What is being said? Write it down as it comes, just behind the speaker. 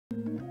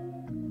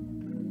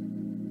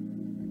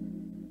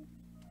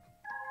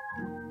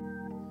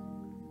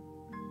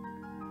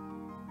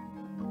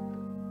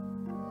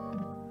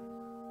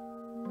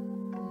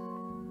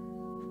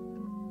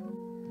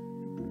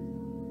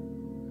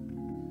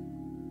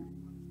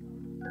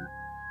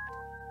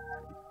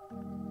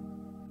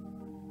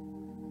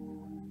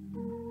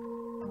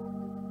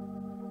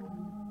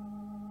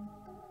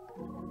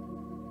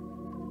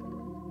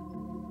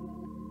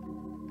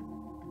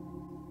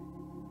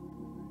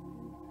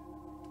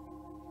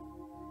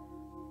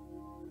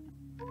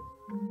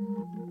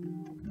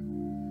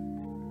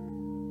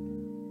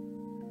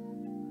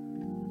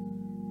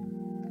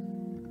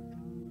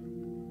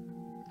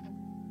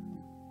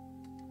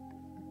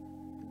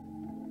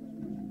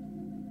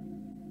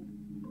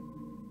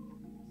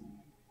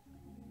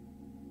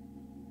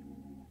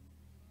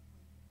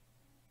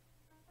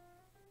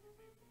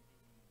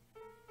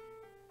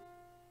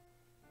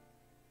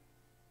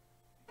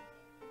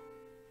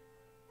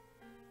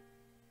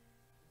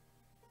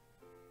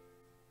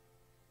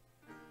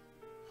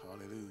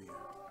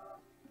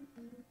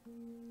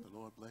The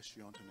Lord bless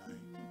you on tonight.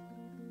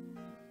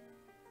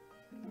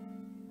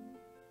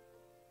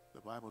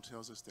 The Bible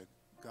tells us that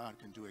God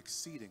can do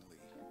exceedingly,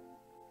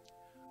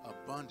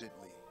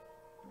 abundantly,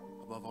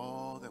 above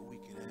all that we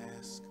can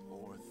ask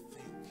or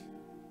think.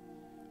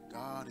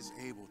 God is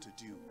able to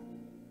do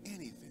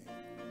anything.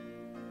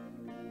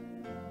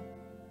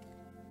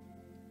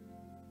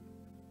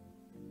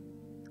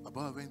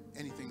 Above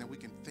anything that we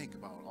can think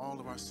about, all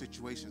of our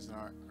situations and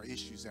our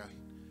issues that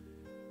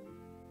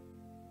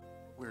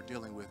we're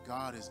dealing with.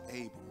 God is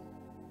able.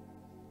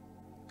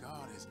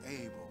 God is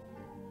able.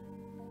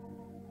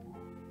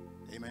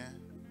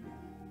 Amen.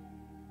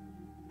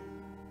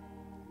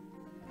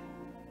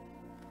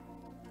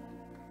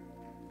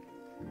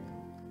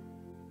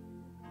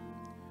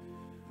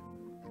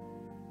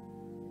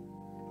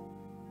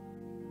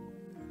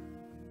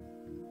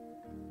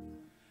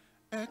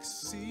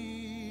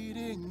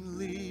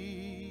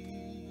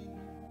 Exceedingly,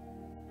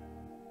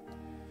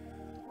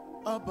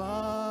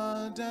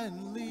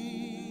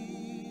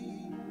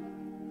 abundantly,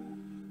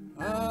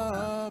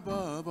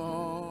 above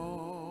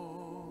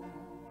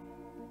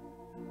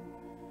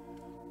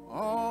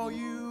all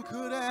you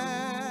could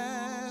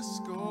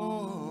ask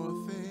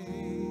or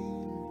think,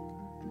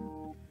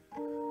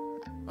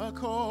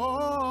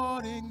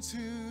 according to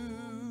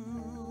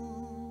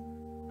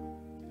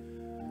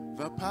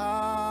the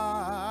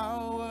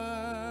power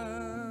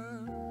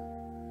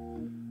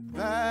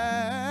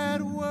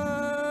that worketh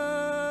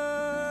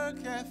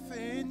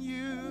in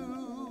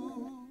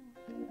you.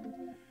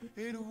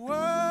 It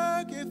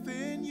worketh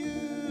in you.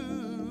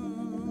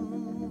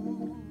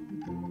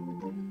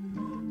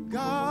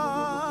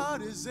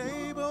 God is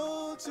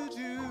able to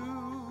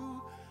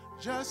do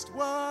just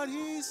what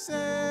he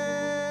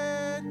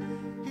said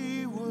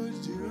he would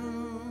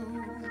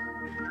do.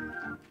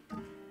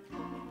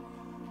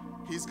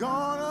 He's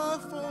gonna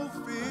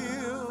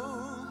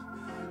fulfill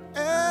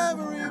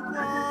every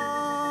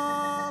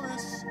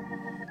promise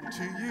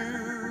to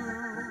you.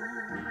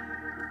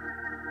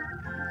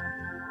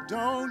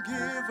 Don't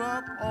give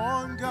up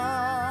on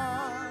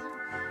God,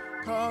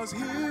 'cause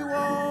he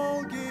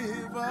won't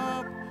give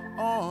up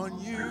on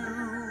you.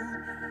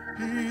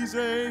 He's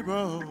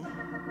able.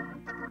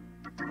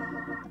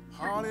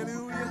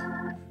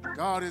 Hallelujah.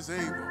 God is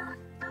able.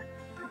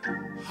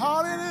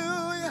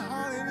 Hallelujah,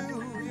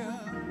 hallelujah.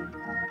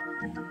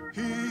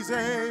 He's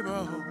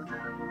able.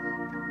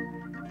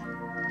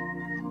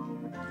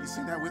 Can you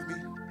sing that with me?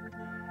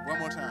 One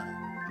more time.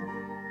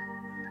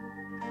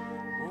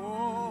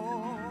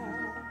 Oh,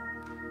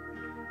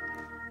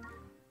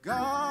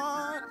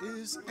 God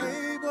is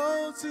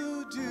able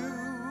to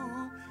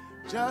do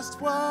just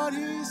what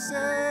he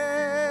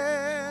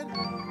said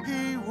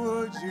he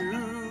would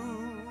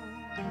do.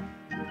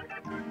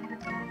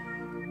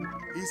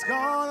 He's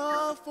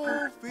gonna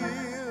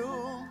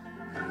fulfill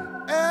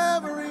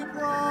every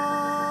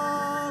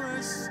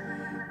promise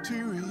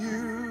to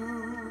you.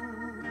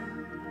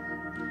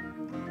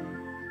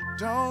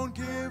 Don't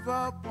give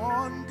up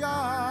on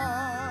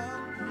God,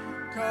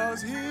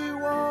 'cause he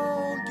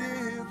won't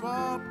give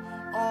up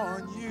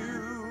on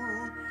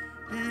you.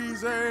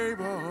 He's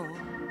able.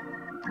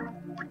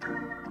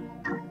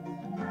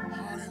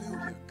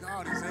 Hallelujah.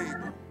 God is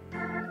able.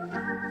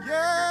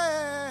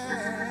 Yeah.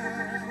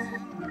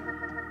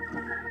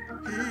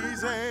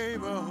 He's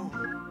able.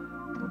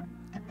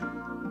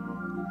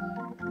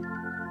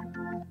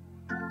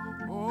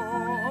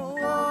 Oh,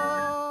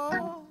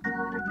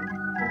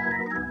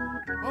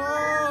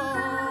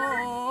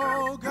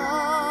 oh,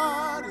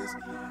 God is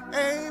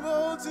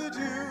able to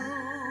do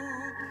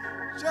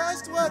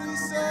just what he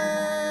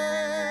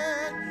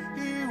said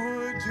he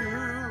would do.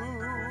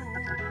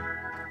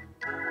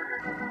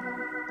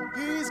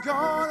 He's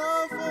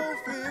gonna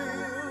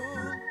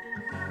fulfill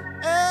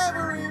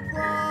every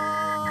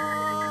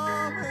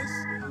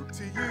promise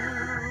to you.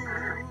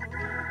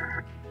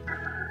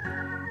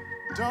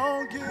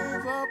 Don't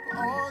give up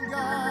on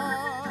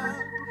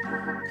God,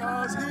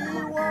 'cause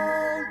he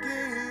won't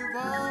give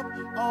up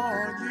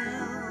on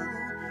you.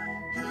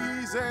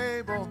 He's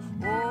able.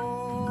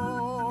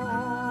 Oh,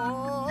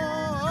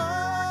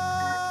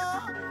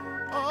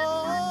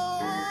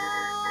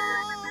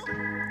 oh,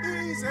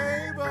 he's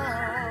able.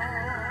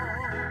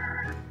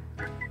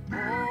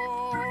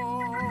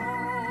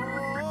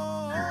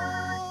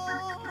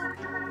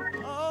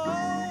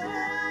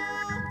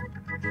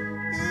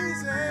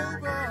 He's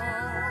able.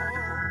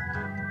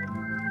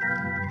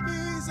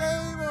 He's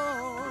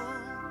able.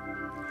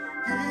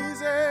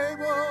 He's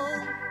able.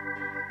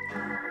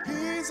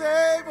 He's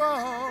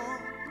able.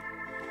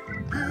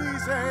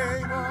 He's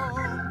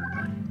able.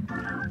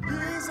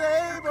 He's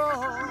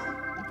able.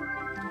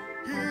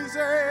 He's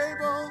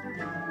able.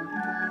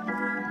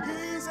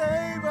 He's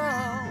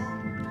able.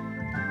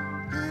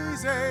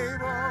 He's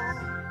able.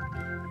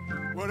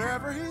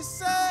 Whatever he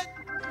said,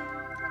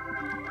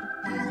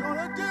 he's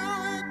gonna do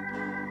it.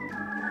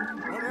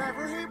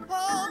 Whatever he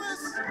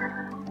promised,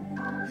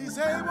 he's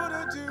able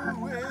to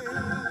do it.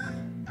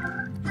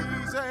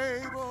 He's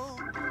able.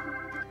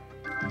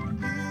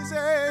 He's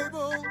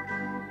able.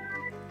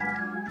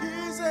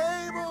 He's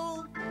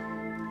able.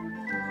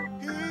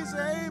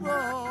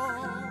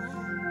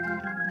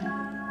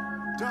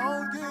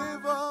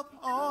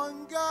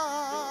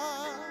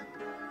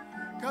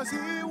 'cause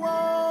he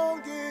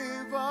won't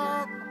give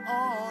up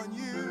on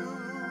you.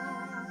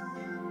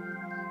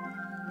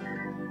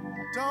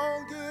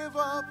 Don't give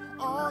up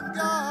on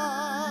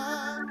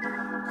God,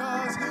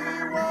 'cause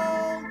he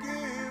won't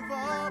give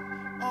up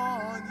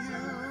on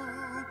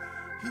you.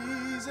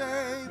 He's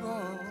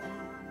able.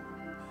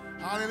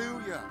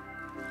 Hallelujah.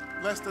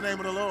 Bless the name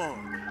of the Lord.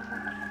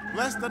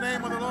 Bless the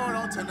name of the Lord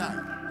on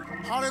tonight.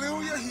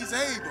 Hallelujah. He's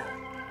able.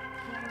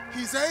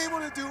 He's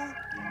able to do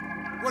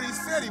what he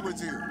said he would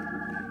do.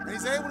 And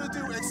he's able to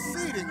do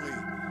exceedingly,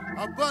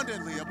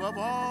 abundantly, above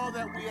all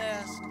that we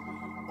ask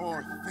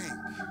or think.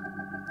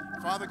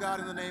 Father God,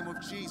 in the name of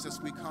Jesus,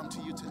 we come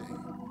to you today.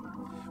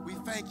 We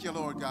thank you,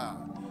 Lord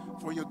God,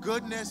 for your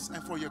goodness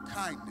and for your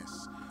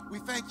kindness. We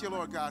thank you,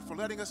 Lord God, for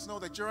letting us know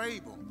that you're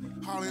able.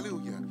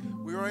 Hallelujah.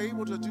 We are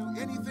able to do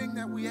anything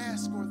that we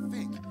ask or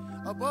think,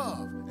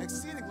 above,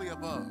 exceedingly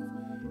above,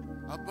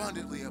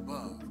 abundantly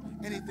above,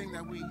 anything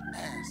that we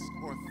ask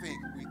or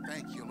think. We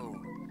thank you, Lord.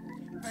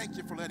 Thank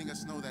you for letting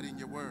us know that in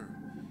your word.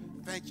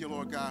 Thank you,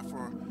 Lord God,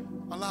 for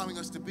allowing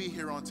us to be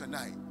here on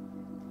tonight.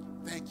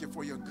 Thank you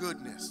for your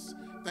goodness.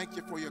 Thank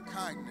you for your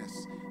kindness.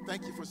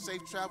 Thank you for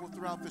safe travel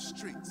throughout the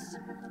streets.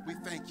 We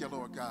thank you,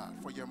 Lord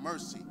God, for your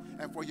mercy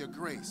and for your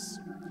grace.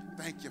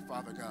 Thank you,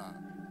 Father God,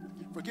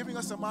 for giving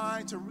us a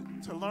mind to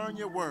learn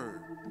your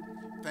word.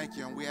 Thank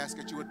you, and we ask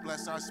that you would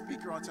bless our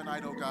speaker on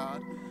tonight, oh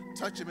God.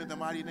 Touch him in the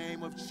mighty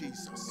name of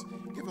Jesus.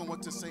 Give him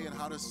what to say and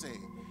how to say.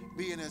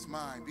 Be in his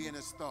mind, be in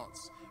his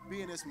thoughts,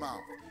 be in his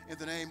mouth. In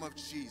the name of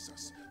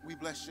Jesus, we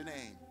bless your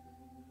name,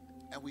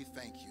 and we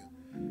thank you.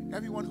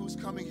 Everyone who's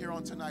coming here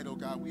on tonight, oh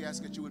God, we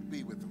ask that you would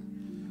be with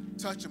them.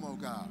 Touch them, oh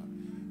God.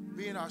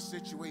 Be in our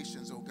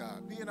situations, oh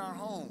God. Be in our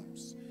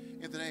homes,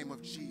 in the name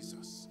of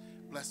Jesus.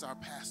 Bless our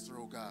pastor,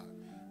 oh God.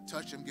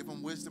 Touch him, give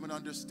him wisdom and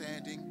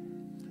understanding,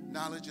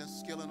 knowledge and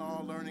skill in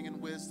all learning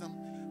and wisdom.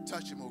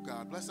 Touch him, oh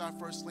God. Bless our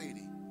first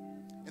lady,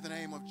 in the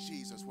name of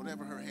Jesus.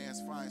 Whatever her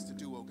hands finds to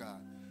do, oh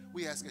God,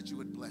 we ask that you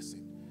would bless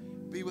it.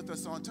 Be with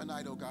us on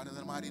tonight, oh God. In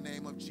the mighty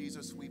name of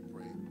Jesus, we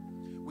pray.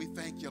 We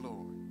thank you,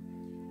 Lord.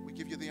 We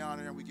give you the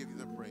honor and we give you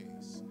the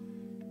praise.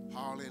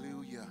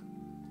 Hallelujah.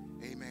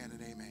 Amen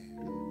and amen.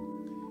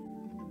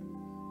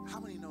 How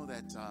many know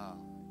that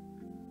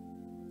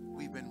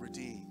we've been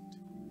redeemed?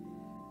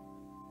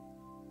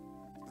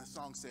 The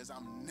song says,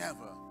 I'm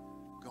never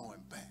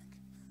going back.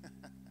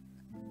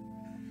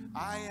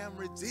 I am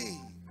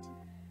redeemed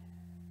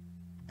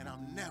and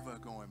I'm never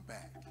going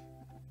back.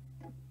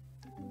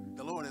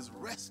 The Lord has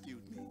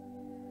rescued me.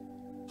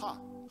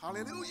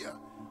 Hallelujah.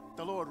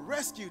 The Lord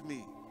rescued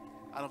me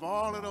out of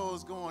all of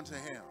those going to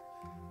hell.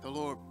 The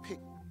Lord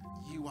picked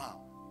you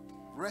out,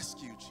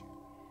 rescued you.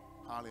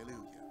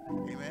 Hallelujah.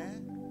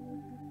 Amen.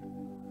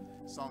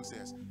 Song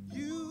says,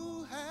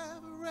 you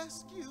have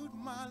rescued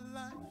my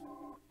life.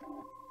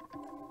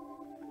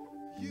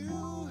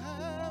 You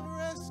have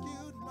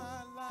rescued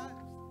my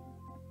life.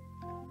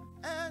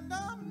 And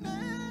I'm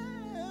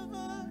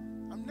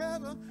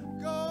never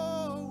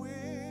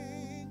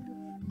going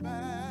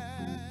back.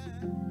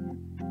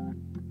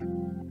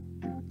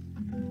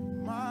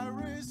 My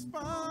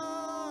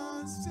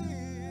response is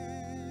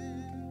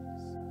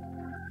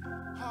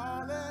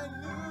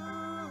hallelujah.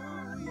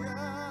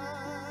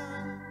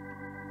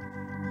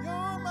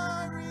 You're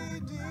my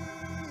redeemer.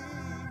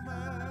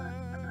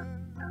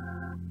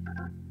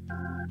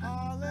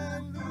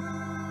 Hallelujah.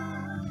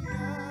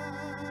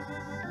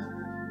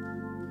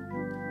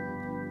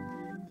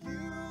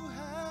 You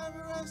have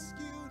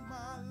rescued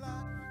my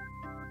life.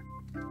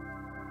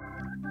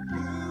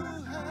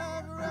 You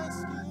have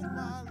rescued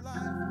my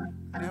life.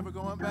 Never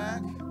going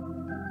back.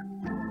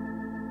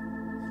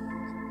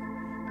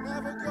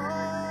 Never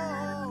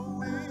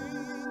going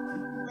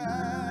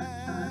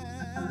back.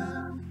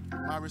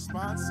 My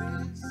response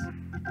is,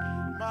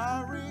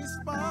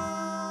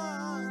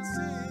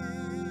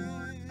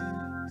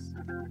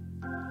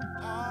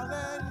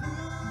 hallelujah.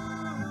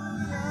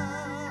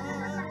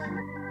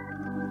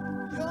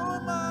 You're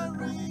my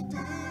redeemer.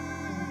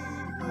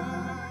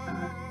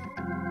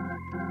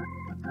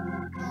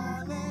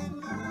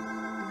 Hallelujah.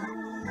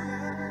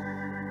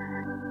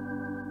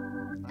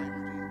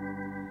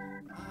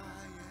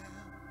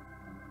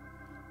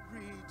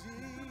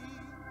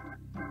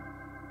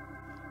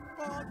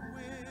 Bought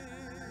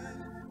with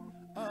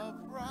a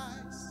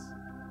price.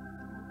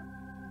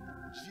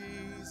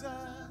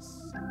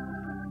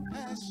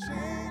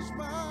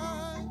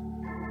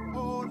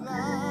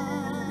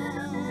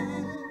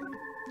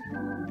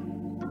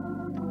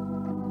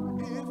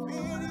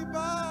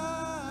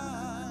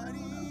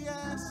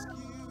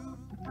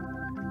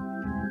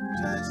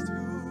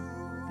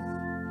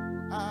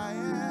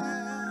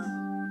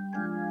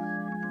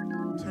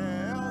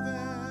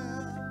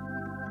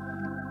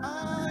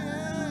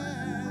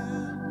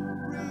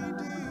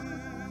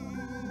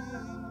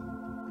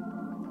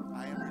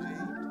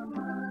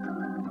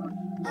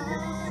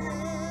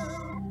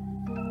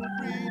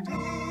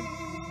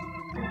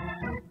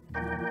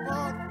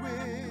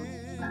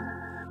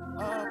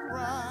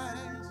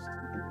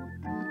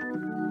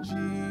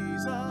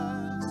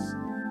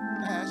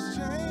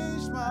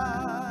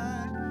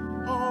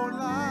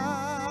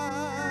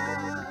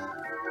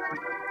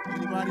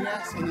 Anybody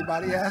ask?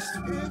 Anybody ask?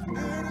 If anybody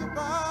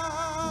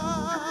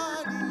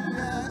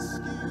asks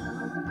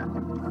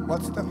you,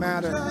 What's the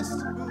matter?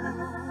 just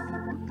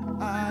who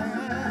I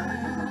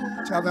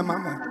am. Tell them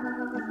I'm a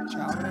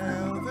child of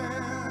Tell God, them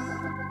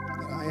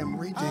that I am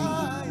redeemed.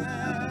 I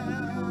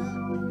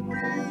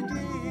am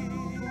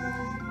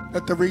redeemed.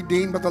 Let the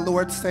redeemed of the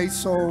Lord say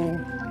so.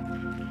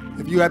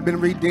 If you have been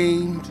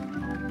redeemed,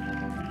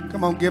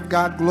 come on, give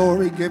God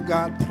glory, give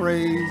God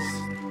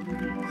praise.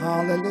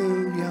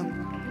 Hallelujah.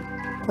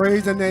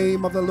 Praise the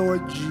name of the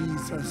Lord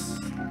Jesus.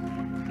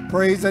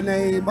 Praise the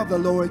name of the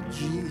Lord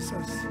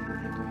Jesus.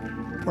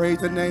 Praise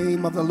the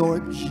name of the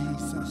Lord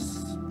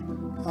Jesus.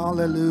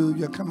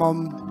 Hallelujah. Come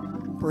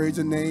on, praise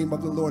the name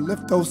of the Lord.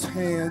 Lift those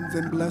hands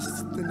and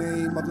bless the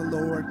name of the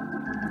Lord.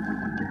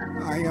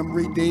 I am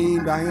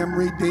redeemed, I am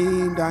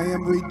redeemed, I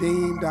am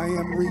redeemed, I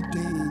am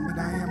redeemed, and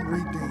I am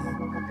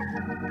redeemed.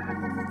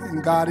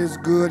 And God is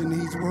good and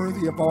he's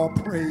worthy of all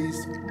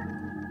praise.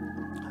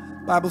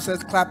 Bible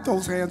says, clap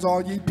those hands,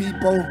 all ye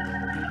people.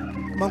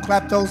 Come on,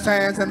 clap those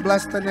hands and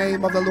bless the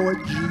name of the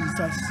Lord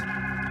Jesus.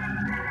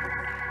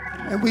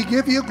 And we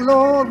give you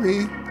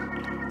glory,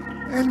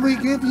 and we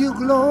give you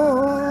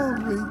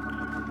glory,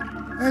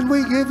 and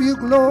we give you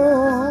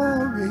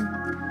glory,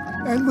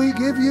 and we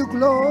give you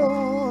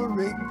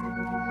glory.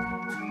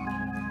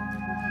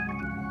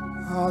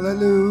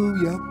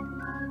 Hallelujah.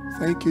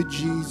 Thank you,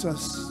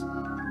 Jesus.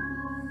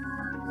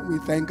 We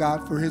thank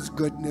God for his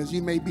goodness.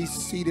 You may be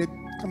seated.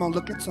 Come on,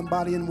 look at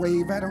somebody and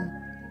wave at them.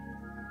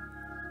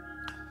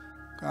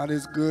 God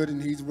is good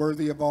and he's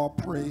worthy of all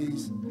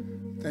praise.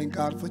 Thank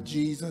God for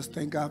Jesus.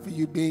 Thank God for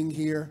you being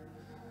here.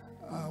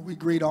 We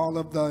greet all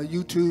of the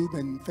YouTube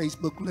and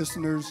Facebook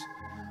listeners,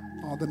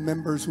 all the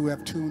members who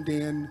have tuned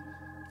in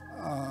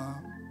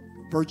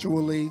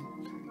virtually,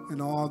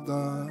 and all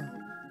the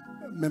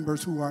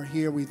members who are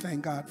here. We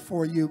thank God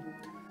for you,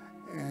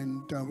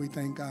 and we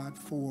thank God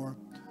for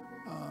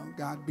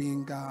God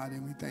being God,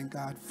 and we thank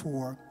God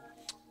for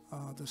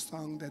the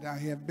song that I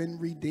have been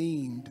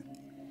redeemed.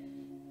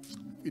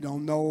 You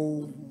don't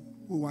know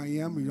who I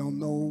am. You don't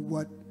know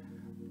what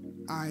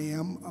I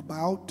am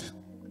about.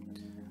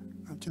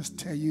 I'll just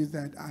tell you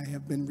that I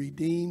have been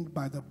redeemed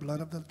by the blood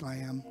of the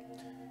Lamb.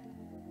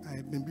 I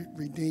have been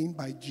redeemed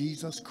by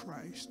Jesus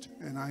Christ,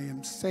 and I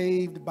am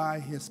saved by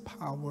his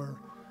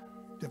power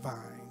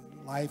divine.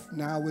 Life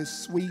now is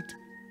sweet,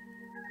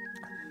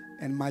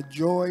 and my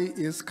joy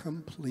is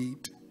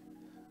complete,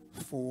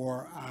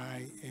 for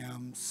I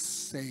am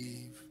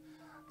saved.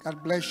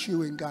 God bless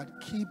you and God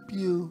keep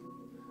you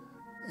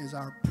is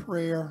our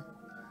prayer.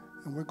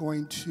 And we're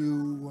going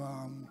to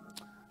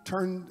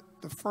turn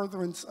the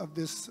furtherance of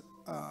this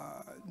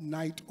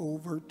night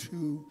over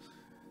to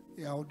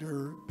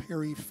Elder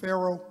Perry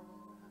Farrell,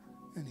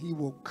 and he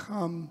will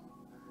come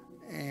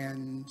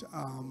and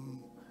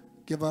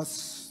give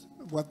us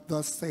what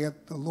thus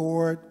saith the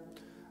Lord.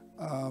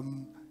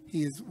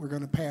 We're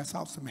going to pass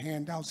out some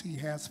handouts he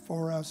has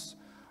for us.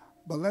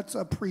 But let's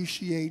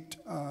appreciate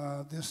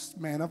this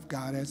man of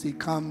God as he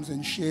comes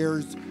and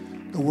shares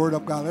the word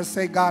of God. Let's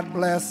say, God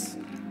bless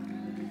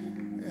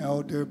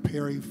Elder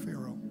Perry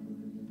Farrell.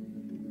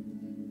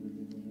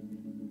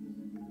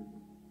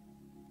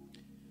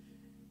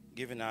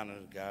 Giving honor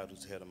to God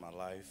who's head of my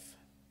life,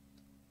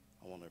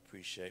 I want to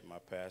appreciate my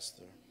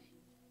pastor,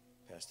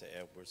 Pastor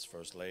Edwards,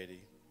 First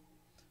Lady,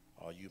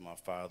 all you, my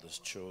father's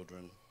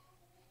children.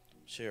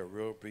 Share a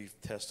real brief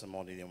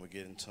testimony, then we'll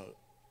get into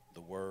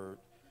the word.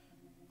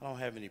 I don't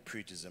have any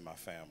preachers in my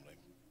family.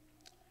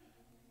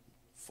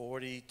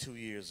 42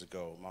 years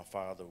ago, my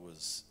father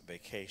was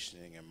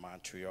vacationing in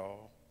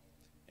Montreal,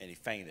 and he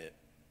fainted,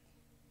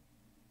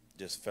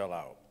 just fell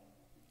out.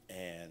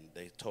 And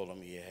they told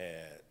him he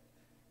had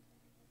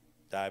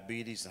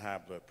diabetes and high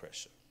blood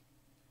pressure.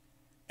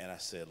 And I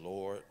said,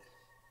 Lord,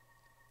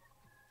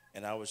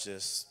 and I was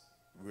just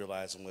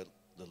realizing what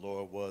the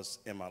Lord was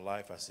in my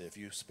life. I said, if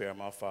you spare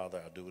my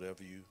father, I'll do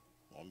whatever you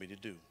want me to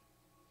do.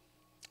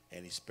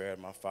 And he spared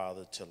my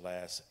father till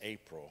last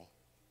April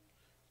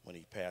when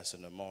he passed of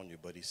pneumonia,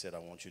 but he said, I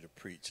want you to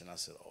preach. And I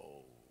said,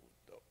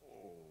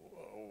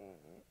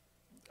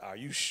 are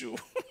you sure?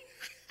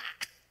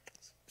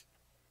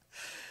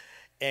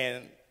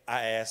 And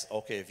I asked,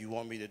 okay, if you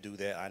want me to do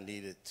that, I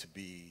need it to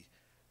be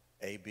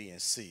A, B,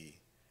 and C.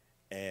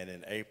 And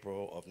in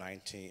April of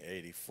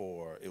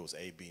 1984, it was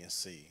A, B, and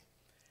C.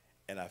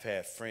 And I've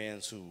had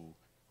friends who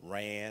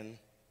ran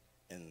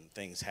and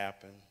things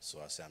happened, so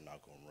I said, I'm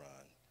not going to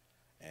run.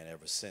 And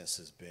ever since,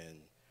 it's been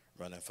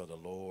running for the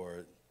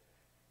Lord,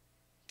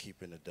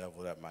 keeping the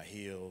devil at my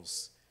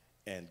heels,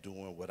 and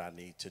doing what I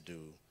need to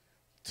do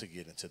to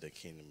get into the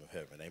kingdom of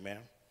heaven. Amen?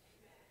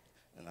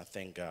 And I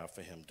thank God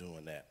for him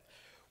doing that.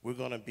 We're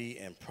going to be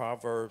in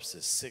Proverbs, the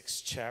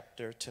 6th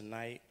chapter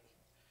tonight,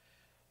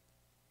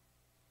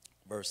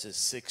 verses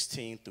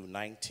 16 through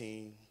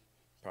 19.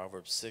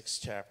 Proverbs 6th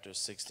chapter,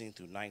 16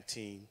 through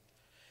 19.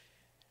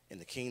 In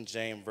the King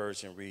James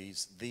Version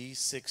reads, these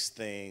 6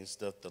 things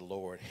doth the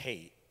Lord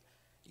hate,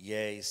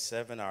 yea,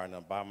 7 are an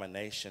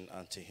abomination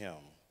unto him.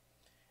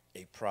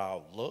 A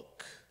proud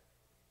look,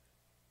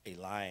 a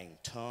lying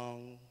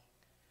tongue,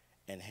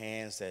 and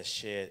hands that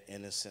shed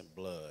innocent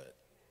blood,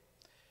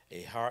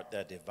 a heart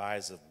that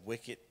deviseth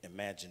wicked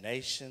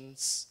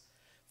imaginations,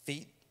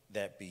 feet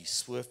that be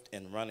swift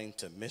in running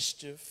to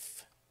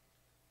mischief.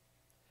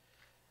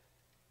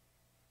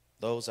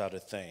 Those are the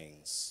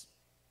things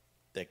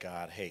that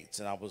God hates.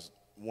 And I was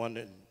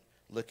wondering,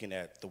 looking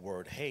at the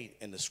word hate,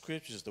 in the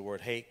scriptures, the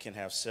word hate can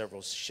have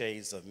several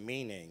shades of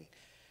meaning.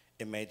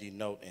 It may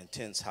denote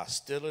intense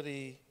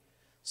hostility,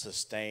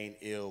 sustained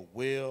ill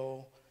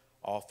will,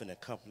 often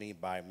accompanied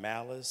by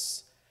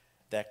malice.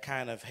 That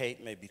kind of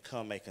hate may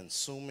become a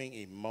consuming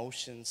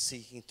emotion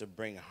seeking to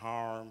bring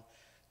harm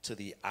to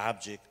the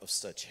object of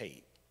such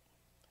hate.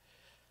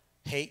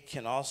 Hate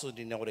can also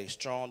denote a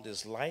strong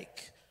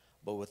dislike,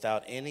 but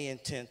without any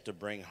intent to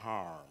bring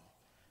harm.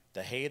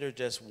 The hater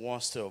just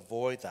wants to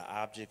avoid the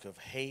object of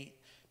hate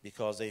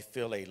because they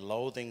feel a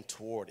loathing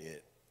toward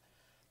it.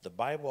 The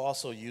Bible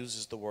also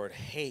uses the word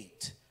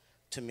hate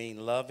to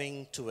mean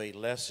loving to a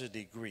lesser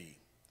degree.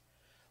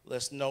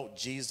 Let's note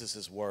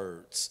Jesus'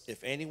 words.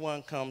 If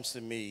anyone comes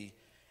to me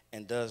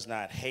and does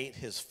not hate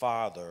his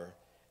father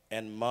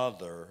and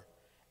mother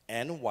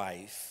and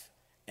wife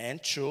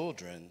and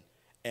children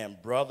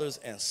and brothers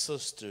and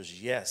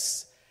sisters,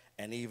 yes,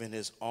 and even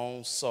his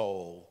own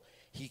soul,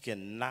 he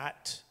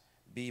cannot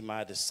be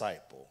my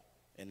disciple.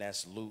 And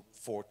that's Luke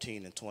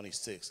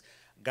 14:26.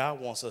 God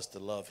wants us to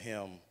love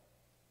him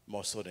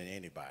more so than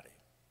anybody.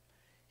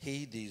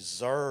 He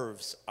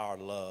deserves our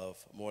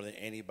love more than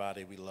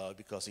anybody we love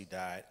because he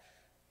died,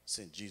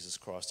 sent Jesus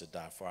Christ to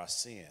die for our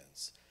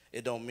sins.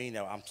 It don't mean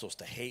that I'm supposed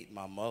to hate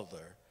my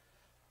mother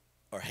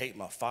or hate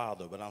my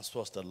father, but I'm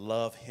supposed to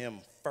love him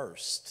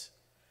first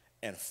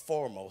and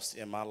foremost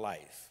in my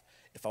life.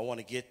 If I want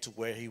to get to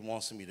where he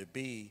wants me to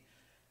be,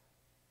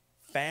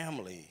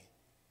 family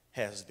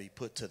has to be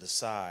put to the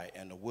side,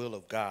 and the will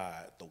of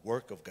God, the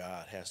work of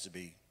God, has to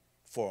be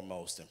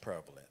foremost and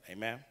prevalent.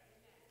 Amen?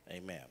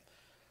 Amen.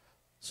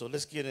 So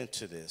let's get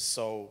into this.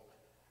 So,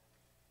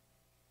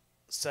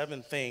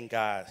 7th thing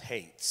God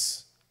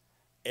hates: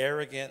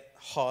 arrogant,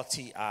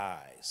 haughty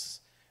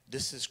eyes.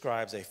 This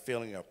describes a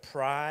feeling of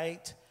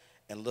pride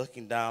and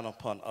looking down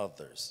upon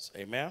others.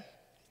 Amen?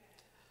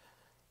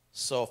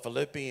 So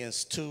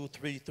Philippians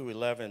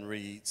 2:3-11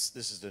 reads,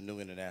 this is the New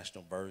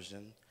International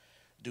Version: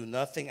 do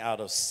nothing out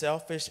of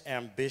selfish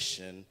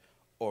ambition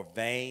or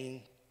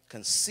vain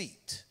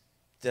conceit.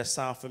 Does that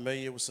sound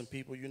familiar with some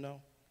people you know?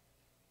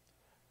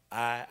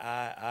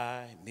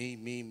 I,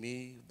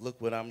 me, look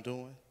what I'm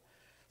doing.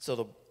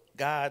 So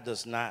God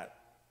does not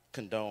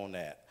condone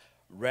that.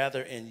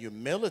 Rather, in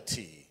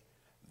humility,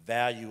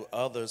 value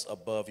others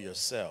above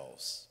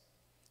yourselves.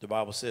 The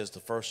Bible says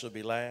the first shall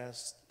be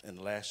last and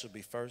the last shall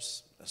be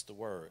first. That's the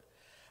word.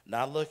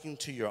 Not looking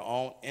to your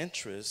own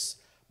interests,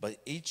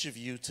 but each of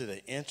you to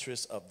the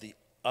interests of the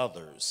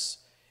others.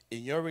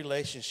 In your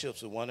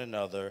relationships with one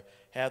another,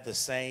 have the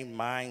same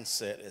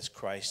mindset as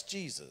Christ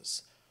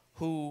Jesus,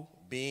 who,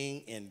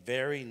 being in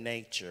very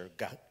nature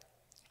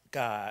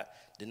God,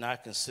 did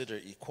not consider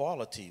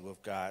equality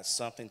with God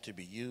something to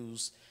be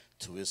used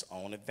to his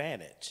own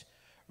advantage.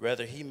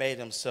 Rather, he made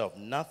himself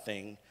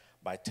nothing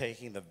by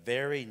taking the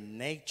very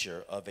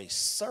nature of a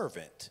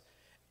servant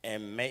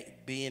and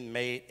being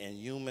made in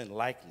human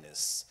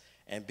likeness,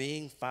 and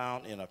being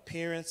found in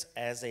appearance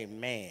as a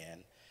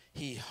man,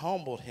 he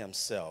humbled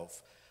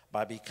himself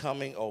by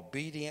becoming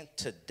obedient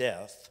to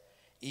death,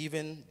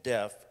 even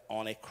death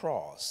on a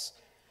cross.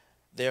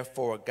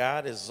 Therefore,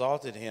 God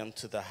exalted him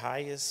to the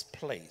highest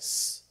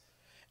place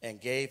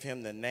and gave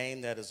him the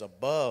name that is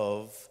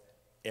above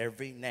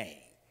every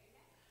name,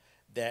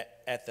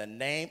 that at the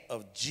name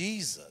of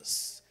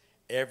Jesus,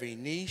 every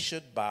knee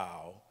should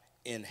bow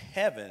in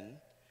heaven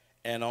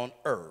and on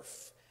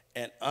earth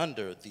and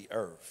under the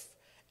earth,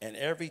 and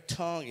every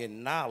tongue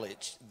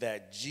acknowledge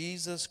that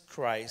Jesus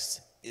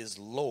Christ is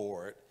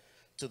Lord,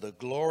 to the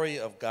glory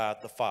of God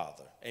the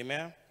Father.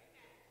 Amen?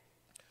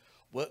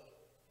 What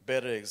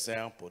better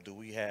example do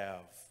we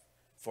have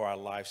for our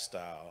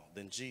lifestyle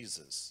than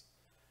Jesus?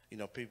 You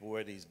know, people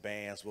wear these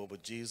bands, what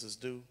would Jesus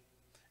do?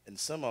 And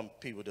some of them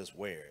people just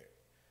wear it.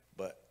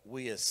 But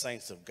we as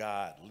saints of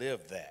God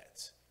live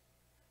that.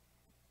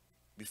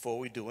 Before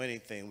we do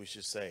anything, we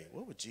should say,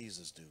 what would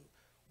Jesus do?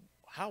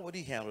 How would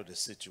he handle this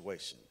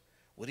situation?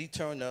 Would he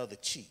turn the other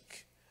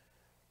cheek?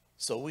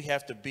 So we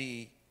have to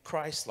be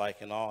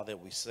Christ-like in all that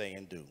we say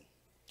and do.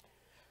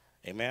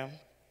 Amen?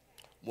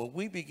 When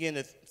we begin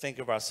to think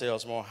of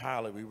ourselves more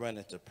highly, we run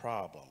into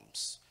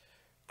problems.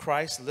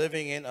 Christ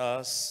living in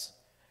us,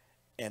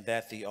 and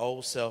that the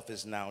old self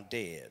is now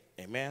dead.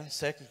 Amen?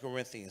 2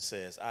 Corinthians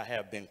says, I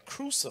have been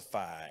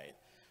crucified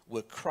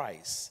with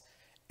Christ,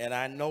 and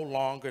I no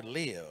longer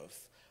live,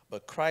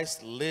 but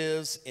Christ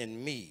lives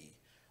in me.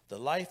 The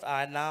life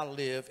I now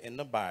live in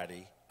the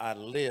body, I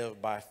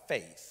live by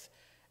faith,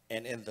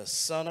 and in the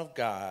Son of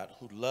God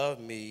who loved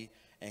me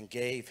and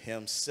gave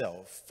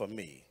himself for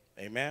me.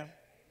 Amen?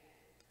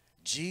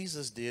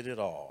 Jesus did it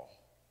all.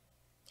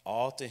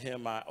 All to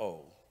him I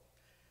owe.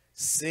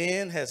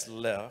 Sin has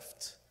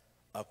left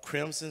a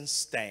crimson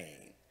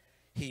stain.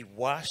 He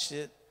washed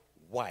it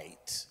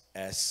white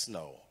as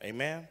snow.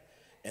 Amen?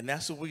 And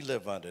that's what we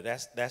live under.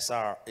 That's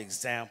our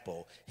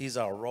example. He's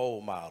our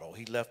role model.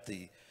 He left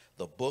the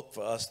book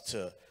for us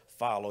to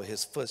follow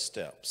his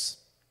footsteps.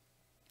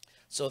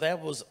 So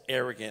that was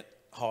arrogant,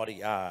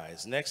 haughty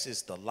eyes. Next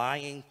is the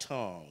lying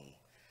tongue.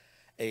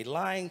 A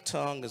lying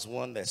tongue is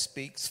one that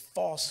speaks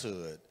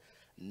falsehood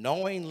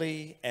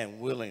knowingly and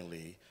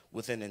willingly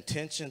with an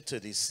intention to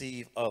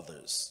deceive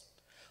others.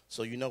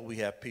 So you know we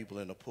have people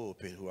in the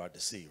pulpit who are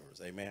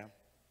deceivers. Amen?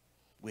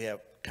 We have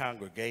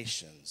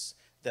congregations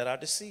that are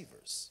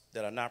deceivers,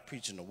 that are not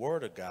preaching the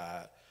word of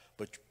God,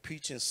 but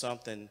preaching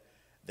something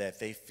that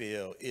they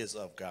feel is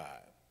of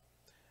God.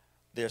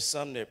 There's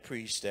some that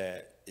preach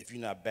that if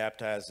you're not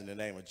baptized in the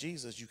name of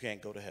Jesus, you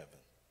can't go to heaven.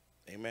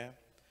 Amen?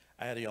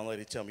 I had a young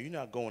lady tell me, you're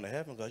not going to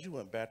heaven because you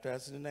weren't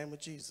baptized in the name of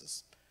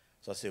Jesus.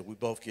 So I said, we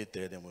both get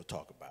there, then we'll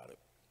talk about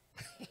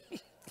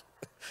it.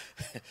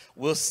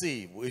 We'll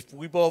see. If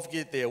we both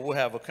get there, we'll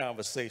have a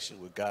conversation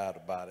with God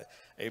about it.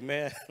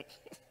 Amen?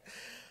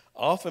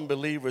 Often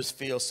believers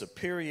feel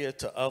superior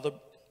to other.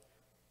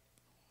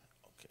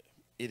 Okay.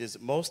 It is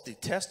most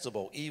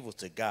detestable evil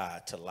to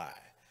God to lie.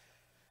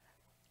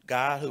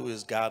 God, who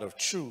is God of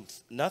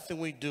truth, nothing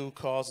we do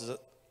causes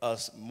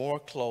us more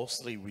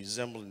closely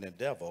resembling the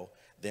devil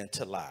than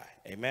to lie.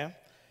 Amen?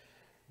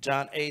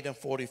 John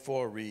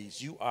 8:44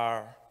 reads, you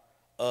are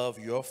of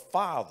your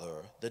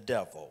father, the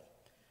devil,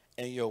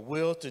 and your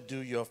will to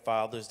do your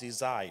father's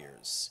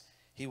desires.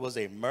 He was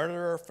a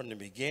murderer from the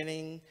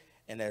beginning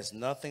and has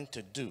nothing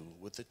to do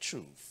with the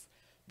truth,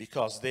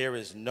 because there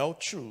is no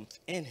truth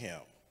in him.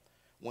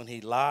 When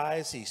he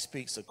lies, he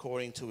speaks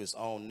according to his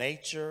own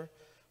nature,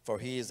 for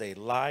he is a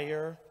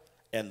liar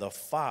and the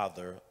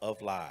father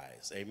of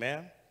lies.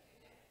 Amen?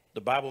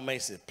 The Bible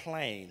makes it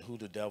plain who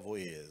the devil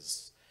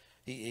is.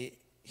 He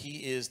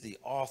is the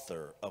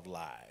author of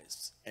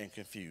lies and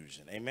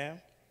confusion.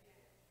 Amen?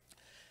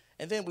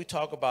 And then we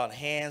talk about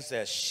hands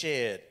that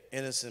shed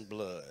innocent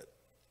blood,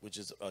 which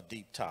is a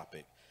deep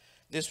topic.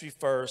 This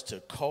refers to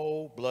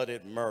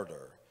cold-blooded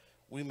murder.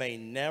 We may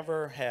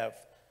never have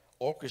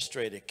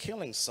orchestrated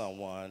killing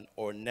someone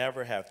or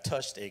never have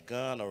touched a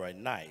gun or a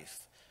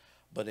knife,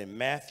 but in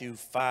Matthew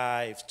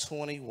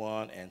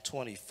 5:21 and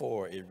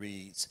 24, it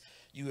reads,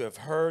 you have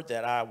heard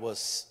that I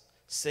was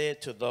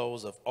said to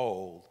those of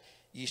old,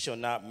 ye shall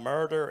not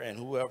murder, and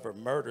whoever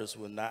murders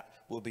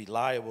will be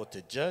liable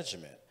to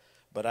judgment.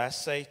 But I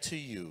say to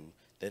you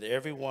that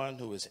everyone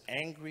who is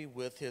angry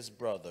with his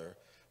brother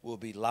will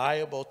be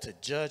liable to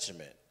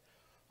judgment.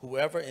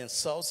 Whoever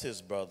insults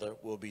his brother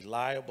will be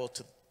liable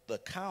to the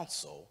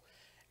council,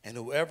 and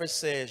whoever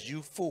says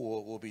you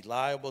fool will be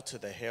liable to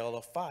the hell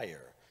of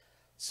fire.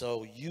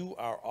 So you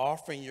are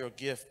offering your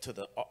gift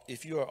to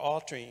if you are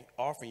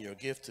offering your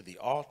gift to the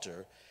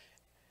altar,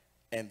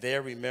 and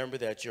there remember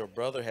that your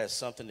brother has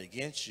something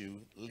against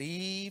you,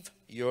 leave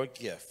your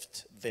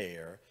gift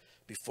there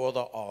before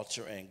the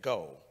altar and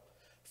go.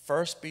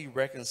 First be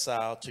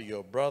reconciled to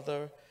your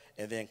brother,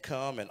 and then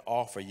come and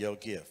offer your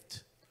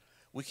gift.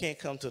 We can't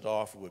come to the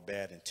altar with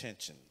bad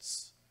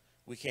intentions.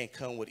 We can't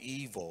come with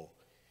evil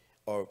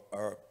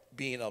or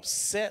being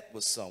upset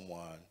with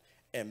someone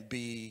and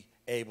be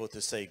able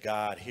to say,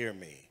 God, hear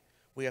me.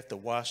 We have to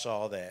wash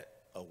all that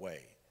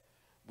away.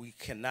 We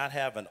cannot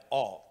have an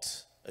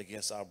alt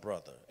against our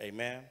brother.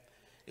 Amen?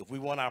 If we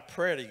want our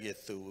prayer to get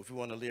through, if we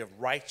want to live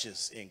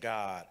righteous in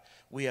God,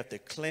 we have to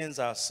cleanse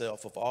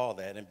ourselves of all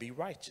that and be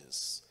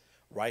righteous.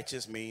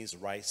 Righteous means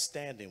right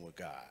standing with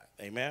God.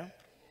 Amen?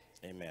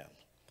 Amen.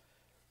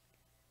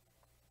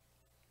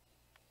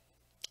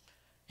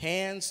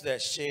 Hands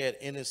that shed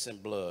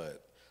innocent blood.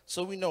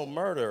 So we know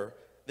murder,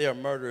 there are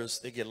murderers,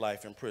 they get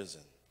life in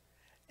prison.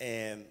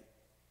 And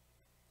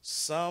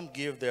some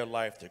give their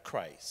life to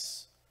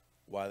Christ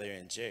while they're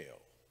in jail.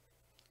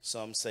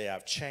 Some say,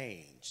 I've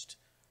changed,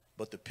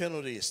 but the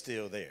penalty is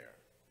still there.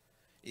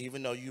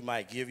 Even though you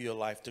might give your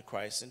life to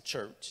Christ in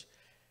church,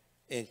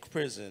 in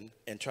prison,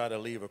 and try to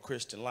live a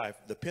Christian life,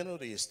 the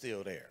penalty is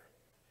still there.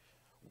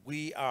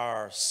 We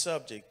are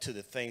subject to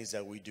the things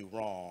that we do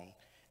wrong,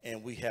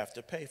 and we have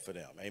to pay for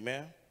them.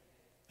 Amen?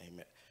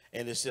 Amen.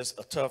 And it's just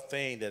a tough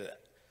thing that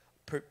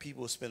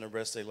people spend the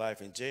rest of their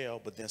life in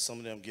jail, but then some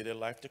of them give their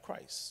life to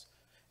Christ.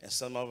 And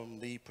some of them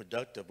lead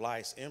productive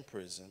lives in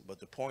prison. But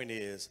the point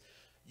is,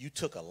 you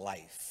took a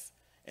life.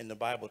 And the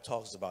Bible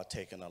talks about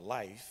taking a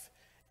life.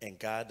 And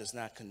God does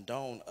not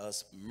condone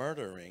us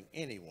murdering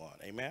anyone.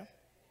 Amen?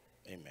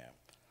 Amen.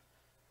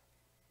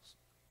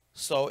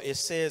 So it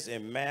says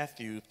in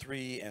Matthew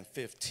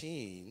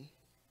 3:15.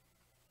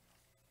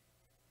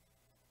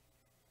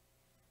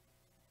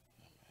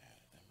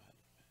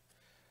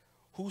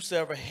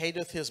 Whosoever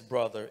hateth his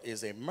brother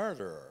is a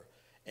murderer,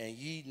 and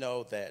ye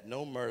know that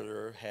no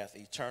murderer hath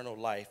eternal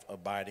life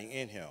abiding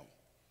in him.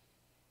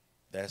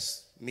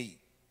 That's meat.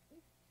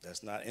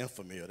 That's not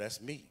infamy, that's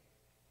meat.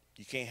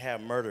 You can't have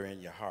murder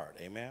in your heart.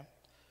 Amen?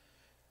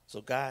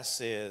 So God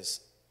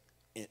says,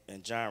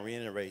 and John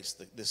reiterates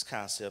this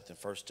concept in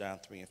 1 John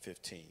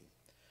 3:15.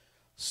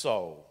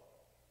 So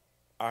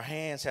our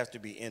hands have to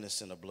be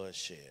innocent of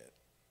bloodshed.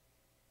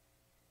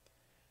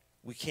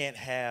 We can't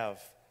have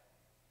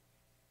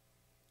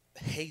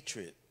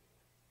hatred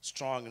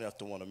strong enough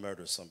to want to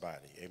murder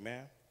somebody.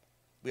 Amen?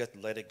 We have to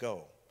let it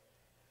go.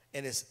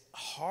 And it's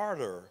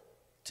harder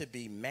to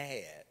be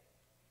mad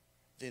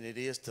than it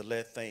is to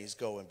let things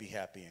go and be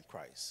happy in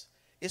Christ.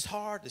 It's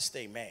hard to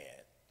stay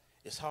mad.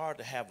 It's hard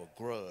to have a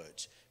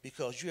grudge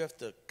because you have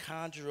to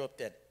conjure up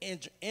that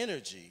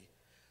energy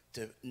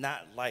to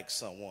not like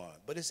someone.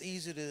 But it's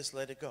easy to just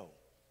let it go.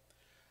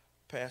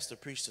 Pastor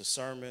preached a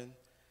sermon,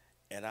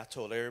 and I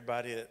told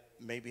everybody that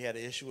maybe had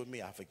an issue with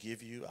me, I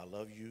forgive you, I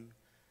love you.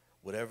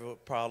 Whatever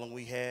problem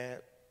we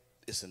had,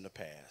 it's in the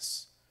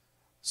past.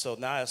 So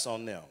now it's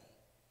on them.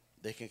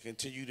 They can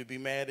continue to be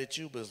mad at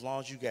you, but as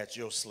long as you got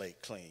your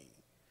slate clean,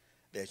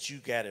 that you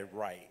got it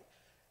right,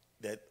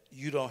 that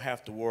you don't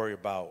have to worry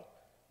about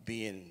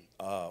being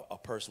a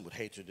person with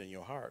hatred in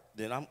your heart,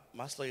 then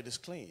my slate is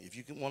clean. If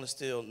you want to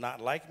still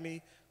not like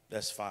me,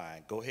 that's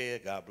fine. Go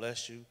ahead, God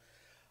bless you.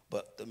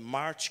 But the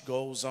march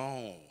goes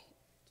on.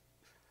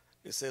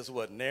 It says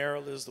what?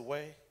 Narrow is the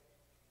way.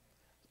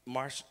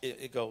 March,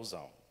 it goes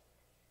on.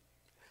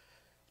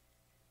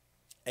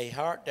 A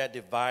heart that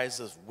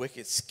devises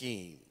wicked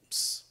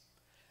schemes.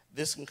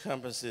 This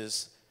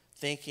encompasses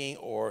thinking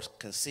or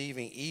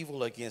conceiving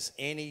evil against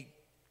any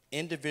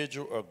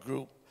individual or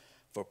group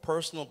for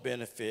personal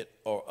benefit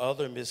or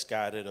other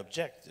misguided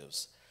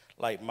objectives,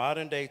 like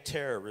modern-day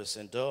terrorists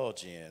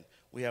indulge in.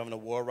 We're having a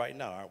war right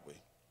now, aren't we?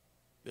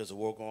 There's a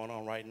war going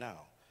on right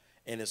now.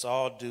 And it's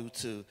all due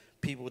to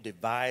people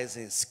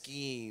devising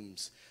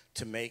schemes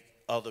to make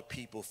other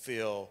people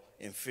feel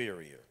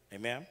inferior.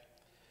 Amen?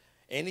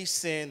 Any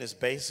sin is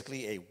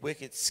basically a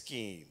wicked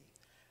scheme.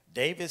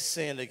 David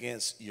sinned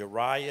against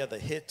Uriah the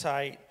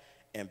Hittite,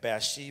 and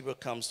Bathsheba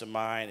comes to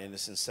mind, and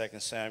it's in 2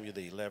 Samuel,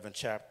 the 11th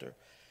chapter.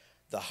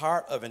 The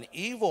heart of an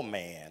evil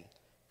man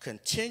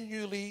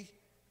continually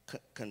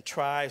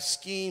contrives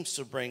schemes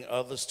to bring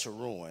others to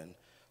ruin,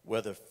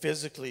 whether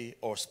physically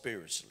or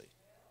spiritually.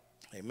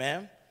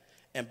 Amen?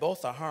 And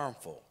both are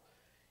harmful.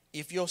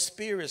 If your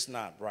spirit's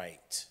not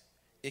right,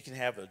 it can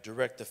have a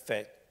direct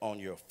effect on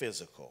your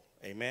physical.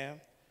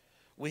 Amen?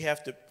 We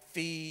have to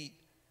feed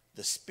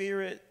the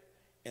spirit,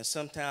 and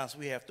sometimes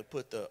we have to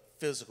put the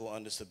physical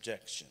under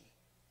subjection.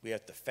 We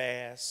have to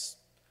fast.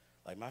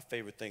 Like my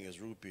favorite thing is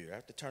root beer. I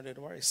have to turn it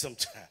away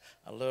sometimes.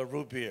 I love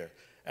root beer.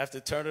 I have to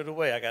turn it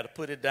away. I got to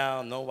put it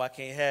down. No, I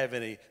can't have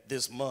any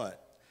this month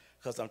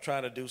because I'm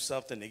trying to do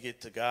something to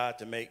get to God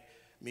to make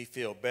me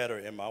feel better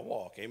in my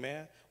walk.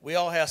 Amen? We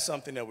all have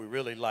something that we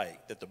really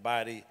like, that the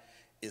body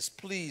is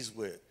pleased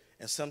with.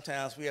 And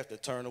sometimes we have to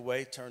turn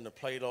away, turn the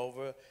plate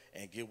over,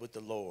 and get with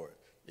the Lord.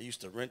 They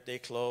used to rent their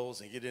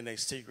clothes and get in their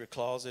secret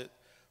closet.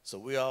 So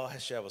we all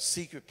should have a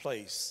secret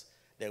place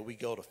that we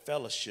go to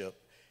fellowship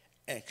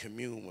and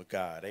commune with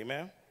God.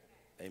 Amen?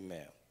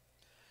 Amen.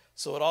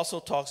 So it also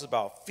talks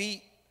about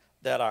feet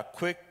that are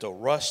quick to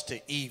rush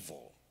to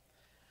evil.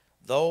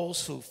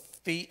 Those whose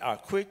feet are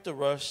quick to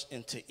rush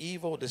into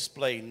evil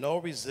display no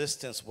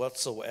resistance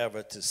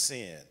whatsoever to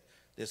sin.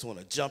 They just want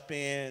to jump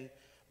in,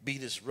 be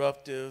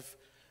disruptive,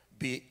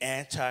 be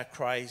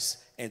antichrist,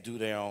 and do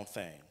their own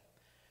thing.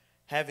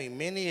 Having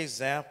many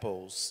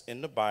examples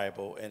in the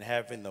Bible and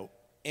having the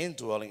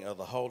indwelling of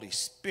the Holy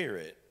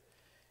Spirit,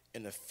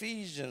 in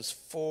Ephesians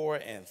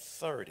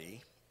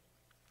 4:30,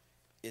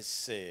 it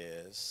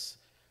says,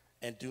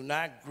 and do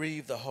not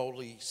grieve the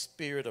Holy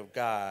Spirit of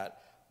God,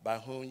 by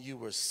whom you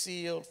were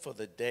sealed for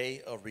the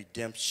day of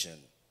redemption.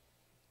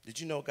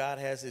 Did you know God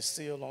has his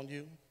seal on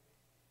you?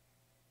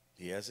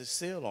 He has his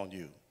seal on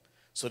you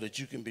so that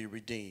you can be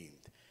redeemed.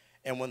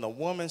 And when the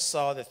woman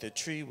saw that the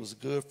tree was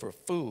good for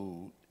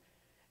food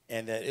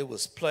and that it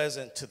was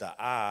pleasant to the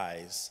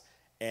eyes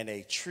and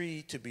a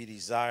tree to be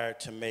desired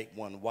to make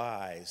one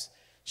wise,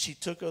 she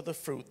took of the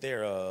fruit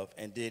thereof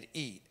and did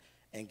eat,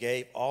 and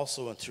gave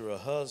also unto her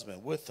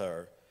husband with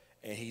her,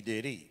 and he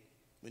did eat.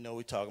 We know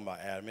we're talking about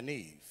Adam and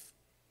Eve.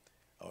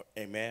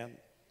 Amen.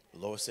 The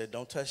Lord said,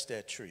 don't touch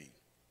that tree.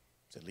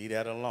 So leave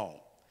that alone.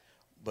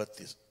 But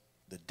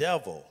the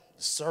devil,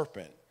 the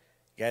serpent,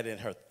 got in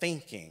her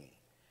thinking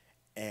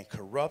and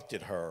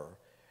corrupted her,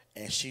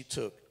 and she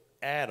took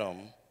Adam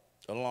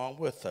along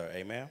with her.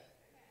 Amen.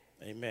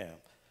 Amen.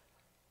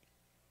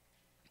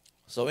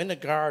 So in the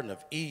Garden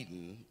of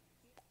Eden,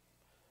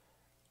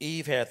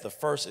 Eve had the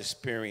first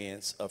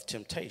experience of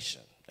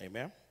temptation.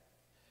 Amen.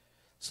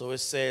 So it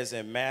says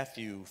in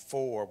Matthew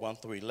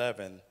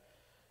 4:1-11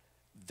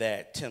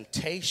 that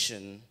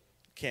temptation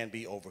can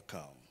be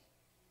overcome.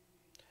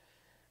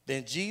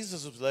 Then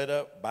Jesus was led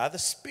up by the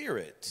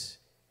Spirit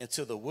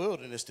into the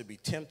wilderness to be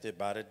tempted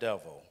by the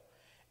devil.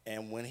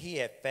 And when he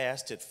had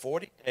fasted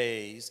 40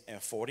 days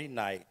and 40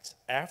 nights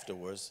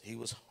afterwards, he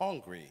was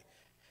hungry.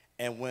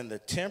 And when the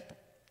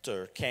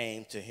tempter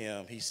came to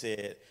him, he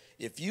said,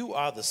 if you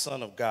are the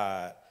Son of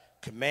God,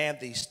 command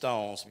these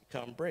stones to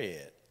become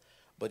bread.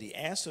 But he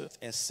answered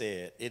and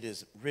said, it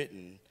is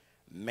written,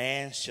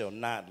 man shall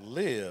not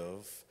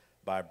live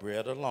by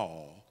bread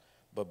alone,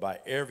 but by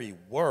every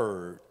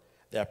word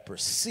that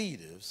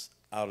proceedeth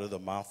out of the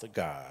mouth of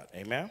God.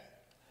 Amen?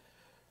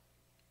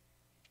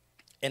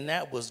 And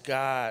that was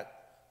God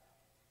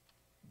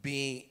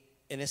being,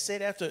 and it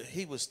said after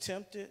he was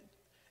tempted,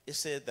 it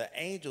said the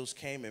angels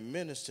came and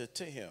ministered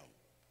to him.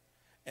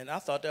 And I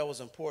thought that was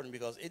important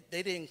because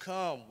they didn't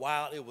come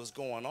while it was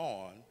going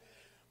on,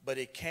 but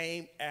it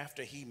came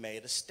after he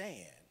made a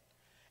stand.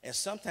 And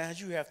sometimes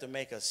you have to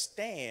make a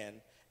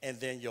stand and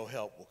then your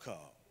help will come.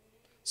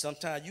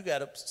 Sometimes you got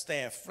to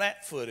stand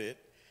flat-footed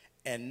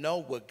and know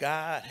what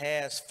God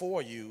has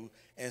for you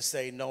and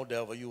say, no,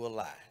 devil, you a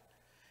lie.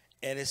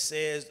 And it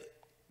says,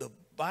 the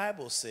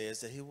Bible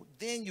says that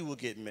then you will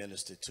get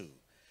ministered to.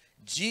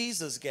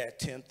 Jesus got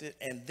tempted,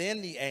 and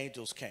then the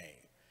angels came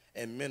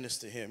and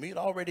ministered to him. He'd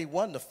already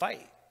won the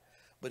fight,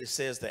 but it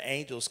says the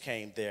angels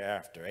came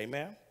thereafter.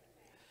 Amen?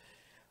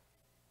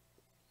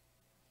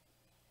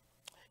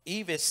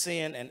 Eve had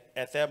sinned, and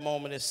at that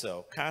moment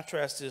itself.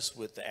 Contrast this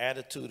with the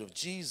attitude of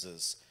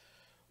Jesus.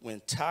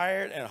 When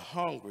tired and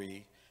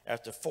hungry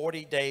after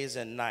 40 days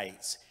and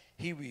nights,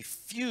 he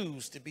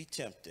refused to be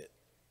tempted.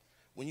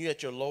 When you're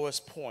at your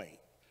lowest point,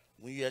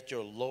 when you're at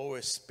your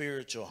lowest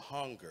spiritual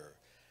hunger,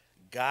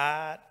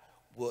 God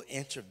will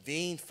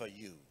intervene for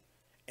you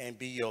and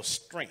be your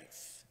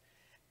strength,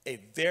 a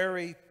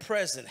very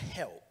present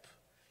help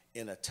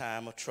in a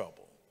time of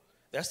trouble.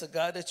 That's the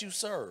God that you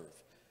serve.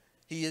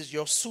 He is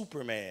your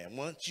Superman.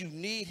 Once you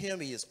need him,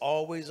 he is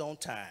always on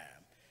time.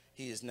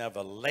 He is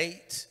never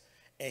late,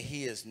 and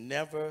he is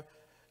never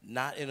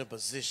not in a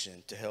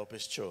position to help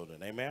his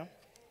children. Amen?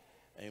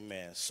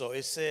 Amen. So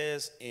it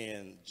says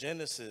in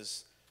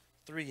Genesis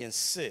 3 and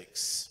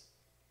 6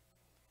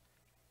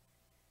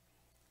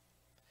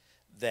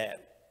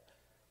 that,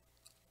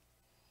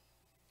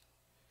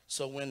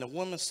 so when the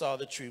woman saw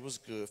the tree was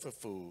good for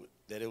food,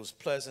 that it was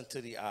pleasant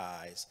to the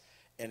eyes,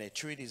 and a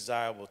tree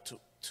desirable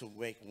to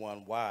make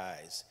one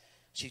wise,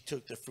 she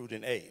took the fruit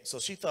and ate. So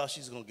she thought she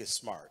was going to get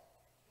smart,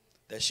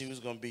 that she was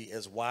going to be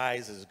as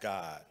wise as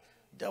God.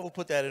 The devil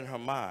put that in her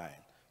mind.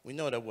 We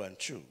know that wasn't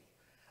true,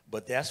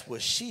 but that's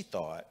what she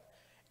thought,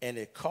 and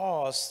it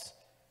caused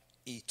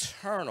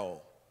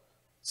eternal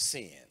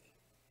sin.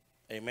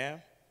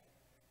 Amen?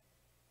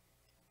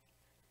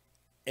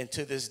 And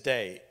to this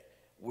day,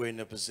 we're in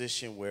a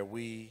position where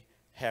we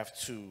have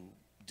to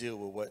deal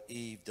with what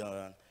Eve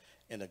done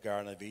in the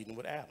Garden of Eden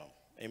with Adam.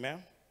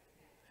 Amen?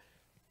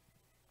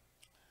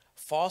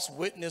 False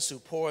witness who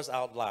pours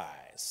out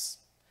lies.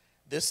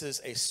 This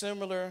is a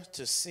similar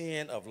to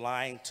sin of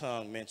lying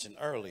tongue mentioned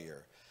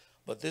earlier,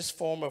 but this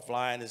form of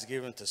lying is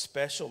given to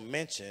special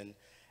mention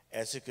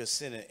as it could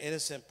send an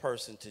innocent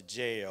person to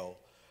jail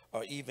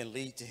or even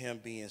lead to him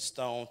being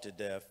stoned to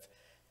death,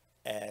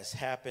 as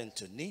happened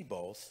to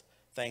Naboth,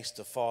 thanks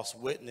to false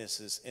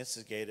witnesses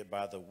instigated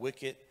by the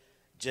wicked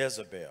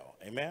Jezebel.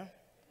 Amen?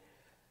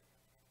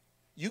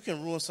 You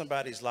can ruin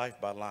somebody's life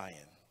by lying.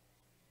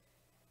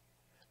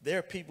 There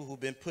are people who've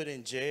been put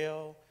in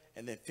jail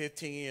and then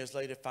 15 years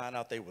later find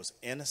out they was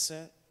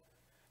innocent.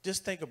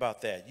 Just think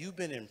about that. You've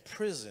been in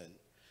prison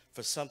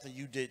for something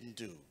you didn't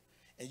do,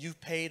 and you've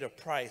paid a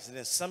price, and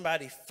then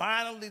somebody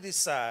finally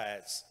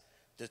decides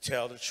to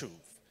tell the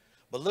truth.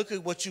 But look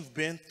at what you've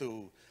been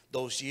through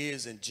those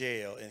years in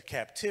jail, in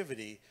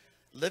captivity,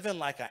 living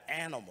like an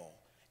animal,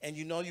 and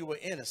you know you were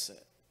innocent.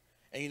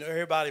 And you know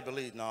everybody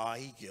believes, nah,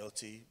 he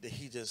guilty, that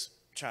he just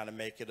trying to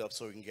make it up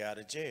so he can get out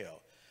of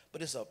jail.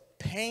 But it's a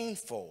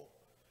painful,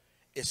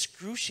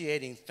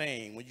 excruciating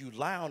thing when you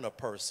lie on a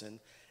person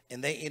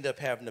and they end up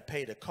having to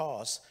pay the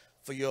cost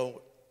for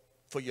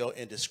your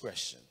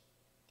indiscretion.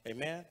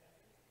 Amen?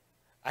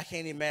 I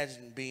can't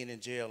imagine being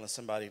in jail and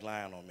somebody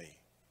lying on me.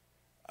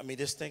 I mean,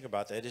 just think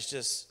about that. It's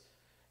just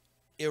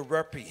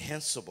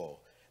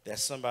irreprehensible that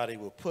somebody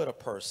will put a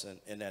person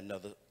in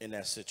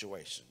that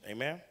situation.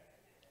 Amen?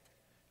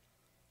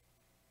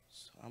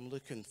 So I'm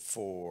looking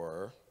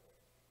for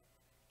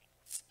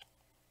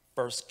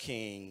 1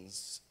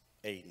 Kings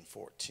 8 and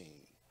 14.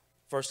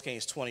 1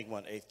 Kings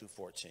 21, 8 through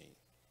 14.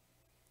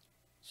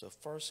 So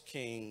 1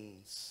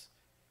 Kings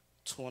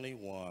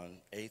 21,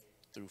 8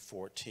 through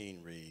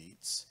 14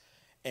 reads,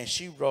 and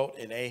she wrote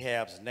in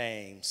Ahab's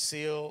name,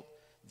 sealed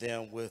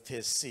them with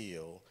his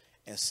seal,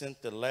 and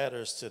sent the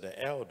letters to the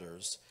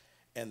elders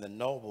and the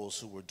nobles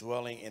who were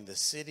dwelling in the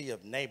city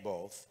of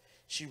Naboth.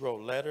 She wrote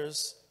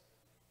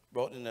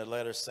in the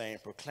letters saying,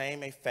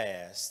 proclaim a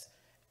fast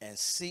and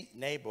seat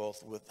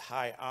Naboth with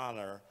high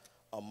honor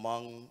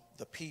among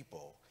the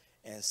people,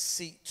 and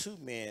seat 2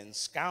 men,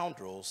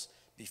 scoundrels,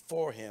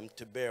 before him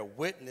to bear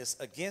witness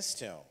against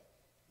him.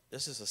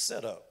 This is a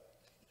setup.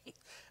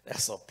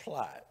 That's a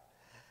plot.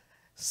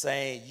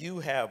 Saying, you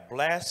have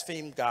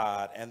blasphemed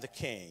God and the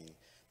king,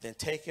 then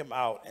take him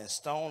out and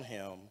stone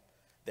him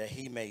that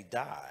he may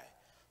die.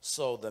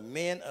 So the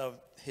men of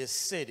his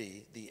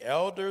city, the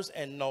elders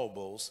and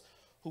nobles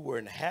who were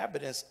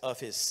inhabitants of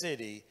his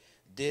city,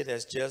 did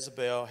as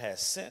Jezebel had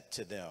sent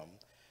to them,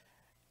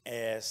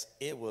 as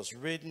it was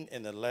written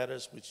in the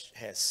letters which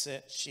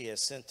she had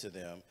sent to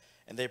them.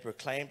 And they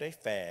proclaimed a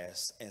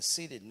fast and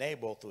seated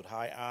Naboth with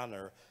high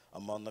honor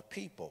among the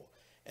people.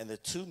 And the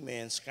 2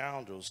 men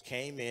scoundrels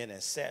came in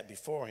and sat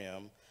before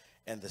him,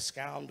 and the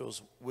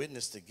scoundrels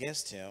witnessed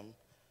against him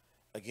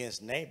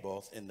against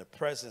Naboth in the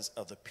presence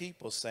of the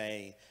people,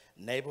 saying,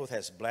 Naboth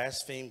has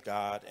blasphemed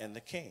God and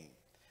the king.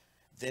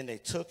 Then they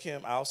took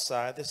him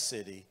outside the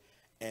city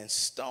and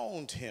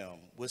stoned him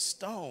with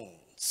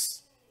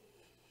stones.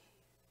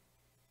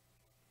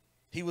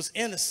 He was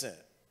innocent,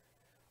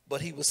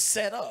 but he was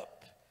set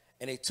up,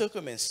 and they took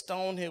him and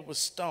stoned him with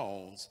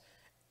stones,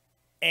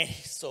 and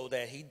so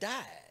that he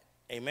died.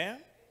 Amen?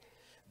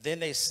 Then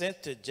they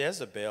sent to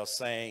Jezebel,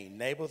 saying,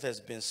 Naboth has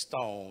been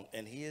stoned,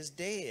 and he is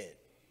dead.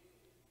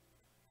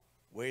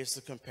 Where's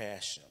the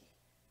compassion?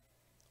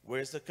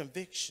 Where's the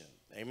conviction?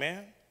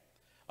 Amen?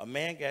 A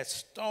man got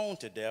stoned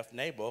to death,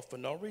 Naboth, for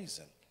no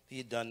reason. He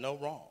had done no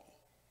wrong.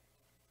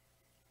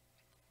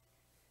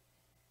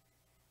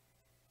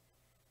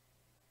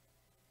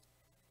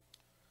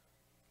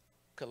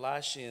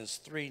 Colossians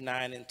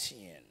 3:9 and 10.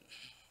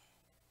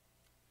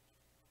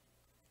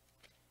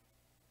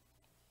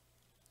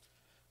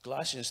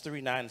 Colossians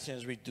 3:9 and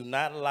 10 reads, do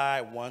not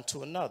lie one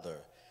to another,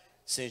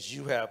 since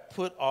you have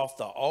put off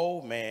the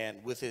old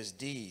man with his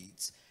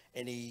deeds,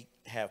 and ye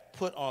have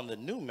put on the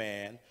new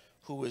man,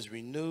 who is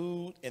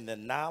renewed in the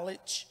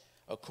knowledge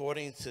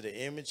according to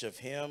the image of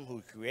him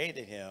who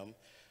created him,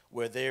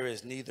 where there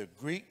is neither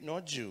Greek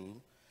nor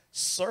Jew,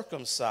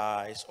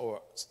 circumcised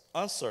or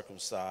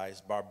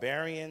uncircumcised,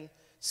 barbarian,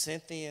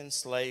 Scythian,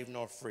 slave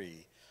nor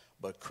free,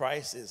 but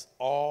Christ is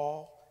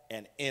all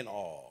and in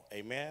all.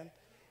 Amen?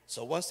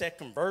 So once that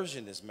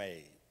conversion is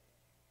made,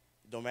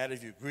 it don't matter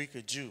if you're Greek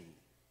or Jew,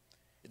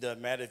 it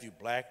doesn't matter if you're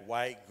black,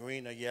 white,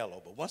 green, or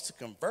yellow, but once the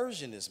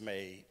conversion is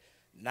made,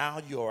 now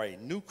you are a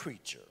new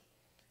creature.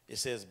 It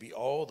says,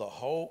 behold, the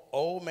whole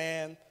old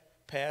man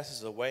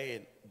passes away,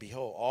 and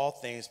behold, all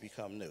things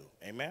become new.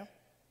 Amen?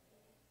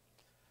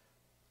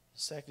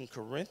 2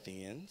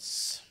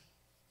 Corinthians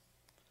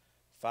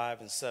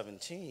 5 and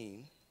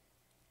 17.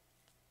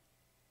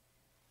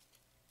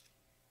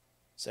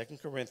 2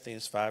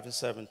 Corinthians 5 and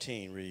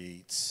 17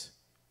 reads,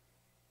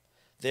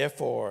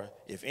 therefore,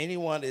 if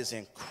anyone is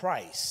in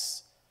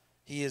Christ,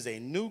 he is a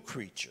new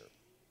creature.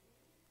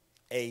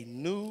 A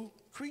new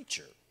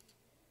creature.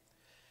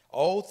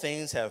 Old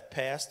things have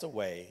passed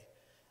away.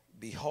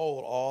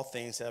 Behold, all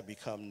things have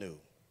become new.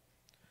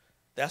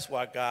 That's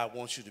why God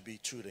wants you to be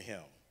true to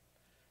him.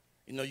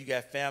 You know, you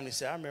got family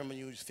say, I remember when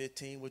you was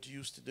 15, what you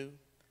used to do.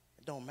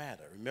 It don't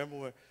matter.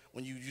 Remember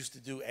when you used to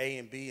do A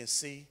and B and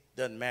C?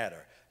 Doesn't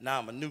matter. Now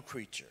I'm a new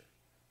creature.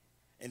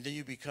 And then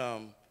you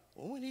become,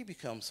 well, when he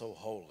becomes so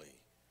holy,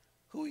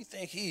 who do you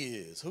think he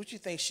is? Who do you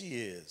think she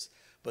is?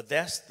 But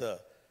that's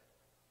the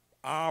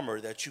armor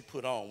that you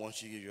put on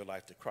once you give your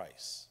life to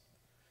Christ.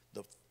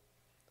 The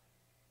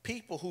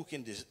people who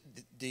can do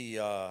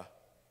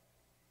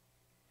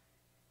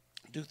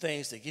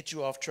things to get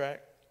you off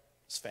track,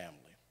 it's family.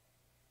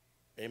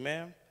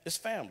 Amen? It's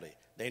family.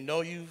 They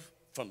know you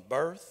from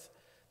birth.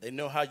 They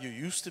know how you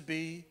used to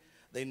be.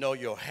 They know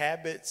your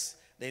habits.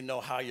 They know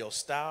how your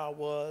style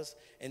was.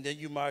 And then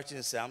you march in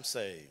and say, I'm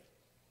saved.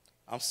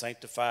 I'm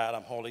sanctified.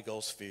 I'm Holy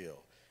Ghost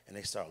filled. And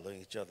they start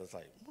looking at each other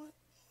like, what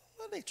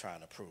are they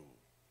trying to prove?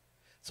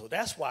 So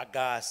that's why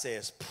God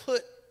says,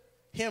 put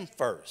him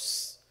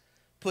first.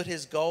 Put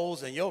his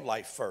goals in your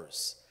life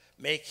first.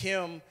 Make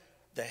him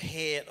the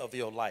head of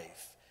your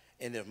life.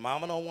 And if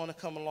mama don't want to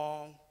come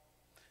along,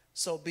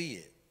 so be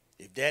it.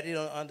 If daddy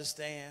don't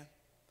understand,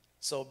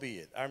 so be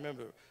it. I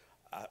remember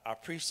I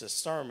preached a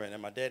sermon,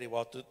 and my daddy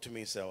walked up to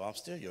me and said, well, I'm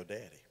still your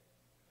daddy.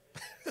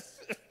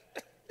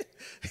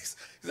 He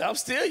said, I'm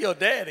still your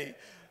daddy,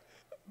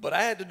 but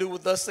I had to do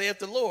what thus saith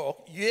the Lord.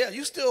 Yeah,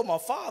 you still my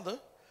father,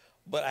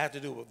 but I have to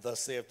do what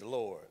thus saith the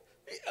Lord.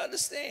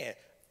 Understand,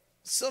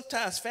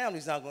 sometimes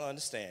family's not going to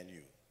understand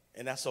you,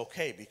 and that's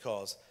okay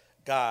because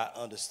God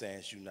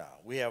understands you now.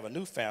 We have a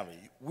new family.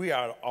 We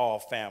are all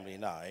family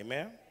now.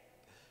 Amen?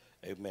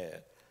 Amen.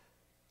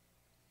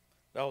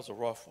 That was a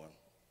rough one.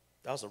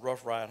 That was a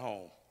rough ride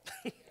home.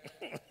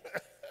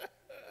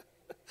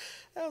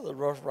 That was a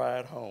rough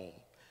ride home.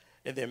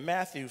 And then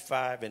Matthew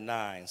 5 and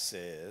 9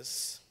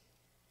 says,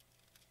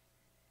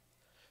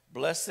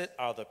 blessed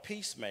are the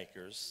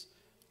peacemakers,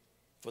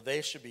 for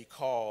they should be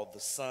called the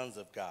sons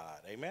of God.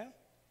 Amen?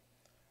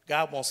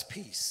 God wants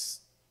peace.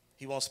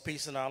 He wants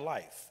peace in our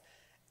life.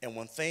 And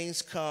when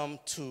things come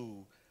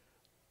to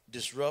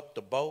disrupt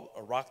the boat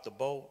or rock the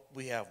boat,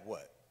 we have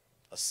what?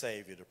 A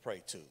Savior to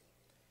pray to.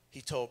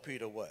 He told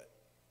Peter what?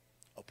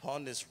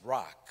 Upon this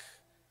rock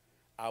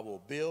I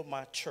will build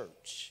my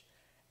church,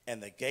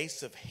 and the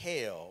gates of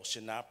hell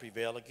should not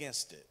prevail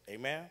against it.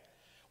 Amen?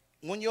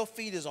 When your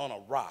feet is on a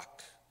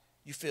rock,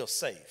 you feel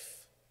safe.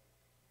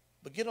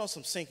 But get on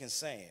some sinking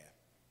sand.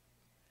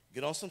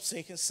 Get on some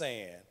sinking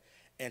sand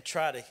and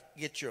try to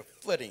get your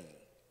footing,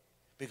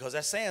 because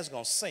that sand's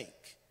going to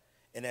sink.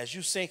 And as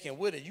you sinking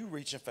with it, you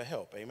reaching for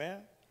help. Amen?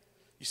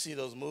 You see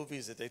those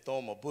movies that they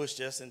throw them a bush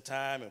just in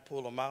time and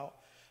pull them out.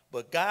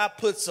 But God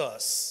puts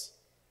us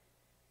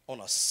on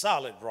a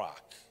solid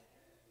rock.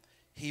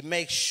 He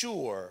makes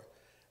sure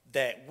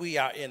that we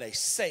are in a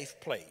safe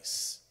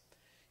place.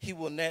 He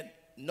will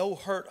let no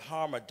hurt,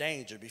 harm, or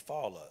danger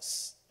befall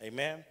us.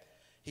 Amen?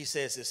 He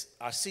says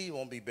our seed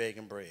won't be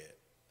begging bread.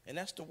 And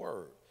that's the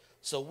word.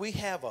 So we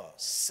have a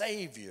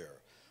Savior,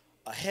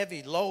 a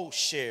heavy load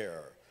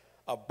sharer,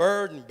 a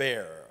burden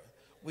bearer.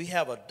 We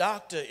have a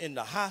doctor in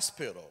the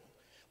hospital.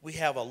 We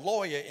have a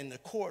lawyer in the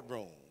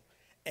courtroom.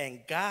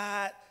 And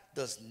God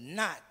does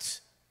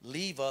not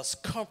leave us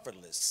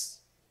comfortless.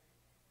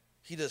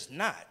 He does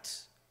not.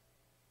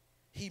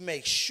 He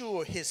makes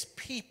sure his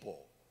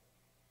people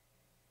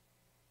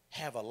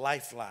have a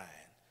lifeline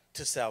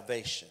to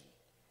salvation.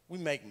 We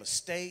make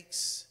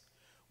mistakes.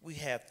 We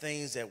have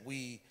things that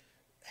we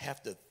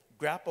have to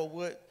grapple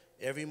with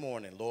every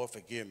morning. Lord,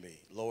 forgive me.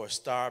 Lord,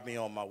 start me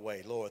on my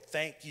way. Lord,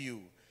 thank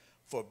you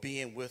for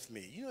being with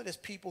me. You know, there's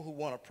people who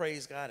want to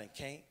praise God and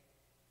can't.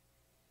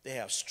 They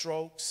have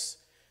strokes.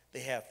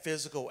 They have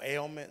physical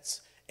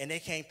ailments, and they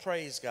can't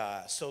praise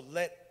God. So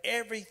let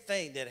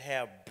everything that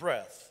have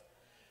breath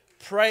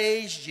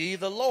praise ye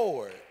the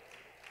Lord.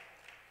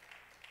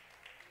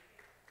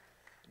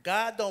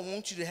 God don't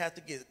want you to have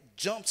to get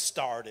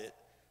jump-started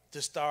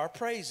to start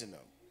praising him.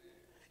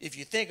 If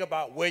you think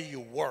about where you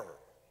were,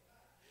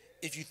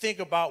 if you think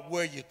about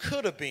where you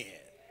could have been,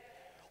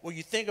 when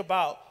you think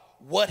about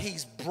what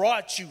he's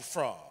brought you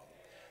from,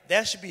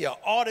 that should be an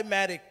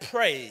automatic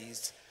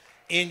praise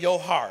in your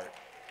heart.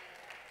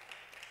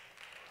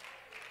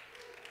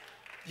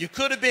 You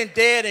could have been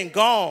dead and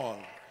gone.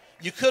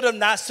 You could have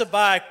not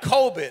survived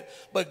COVID,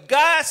 but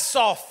God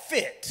saw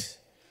fit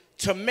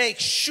to make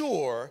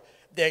sure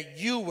that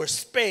you were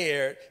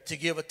spared to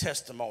give a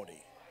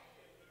testimony.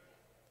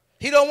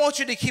 He don't want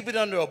you to keep it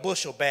under a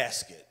bushel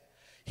basket.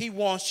 He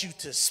wants you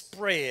to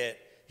spread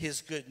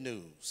his good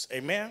news.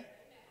 Amen?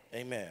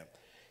 Amen.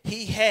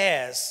 He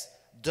has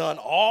done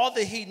all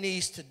that he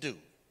needs to do,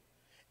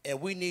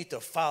 and we need to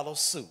follow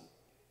suit.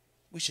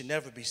 We should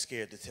never be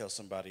scared to tell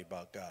somebody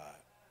about God.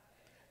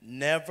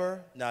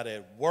 Never, not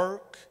at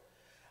work,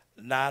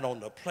 not on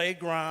the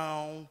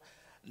playground,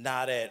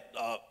 not at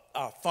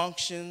our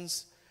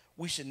functions.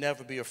 We should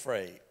never be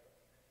afraid.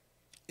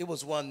 It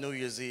was one New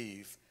Year's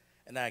Eve,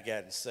 and I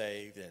got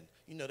saved, and,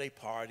 you know, they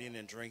partying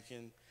and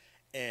drinking,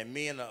 and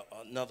me and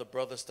another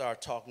brother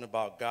started talking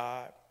about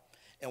God,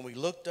 and we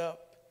looked up,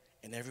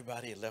 and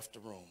everybody had left the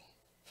room.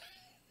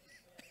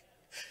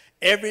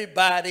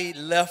 Everybody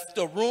left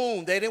the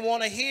room. They didn't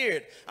want to hear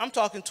it. I'm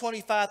talking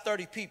 25,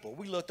 30 people.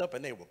 We looked up,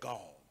 and they were gone.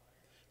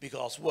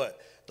 Because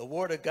what? The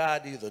word of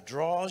God either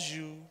draws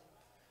you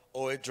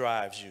or it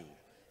drives you.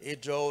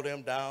 It drove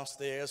them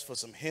downstairs for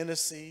some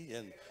Hennessy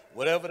and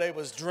whatever they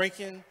was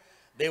drinking.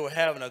 They were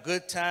having a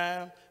good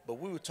time, but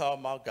we were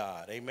talking about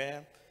God.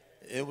 Amen.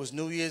 It was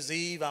New Year's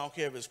Eve. I don't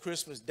care if it's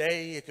Christmas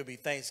Day. It could be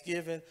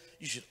Thanksgiving.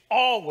 You should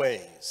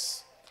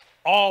always,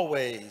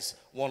 always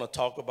want to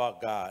talk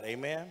about God.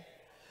 Amen.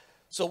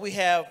 So we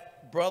have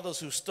brothers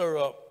who stir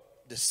up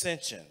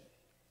dissension.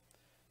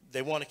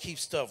 They want to keep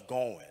stuff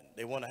going.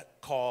 They want to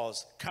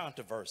cause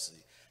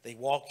controversy. They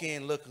walk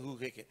in looking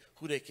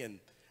who they can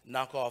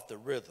knock off the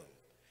rhythm.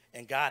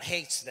 And God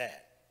hates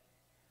that.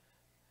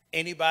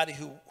 Anybody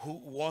who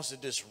wants to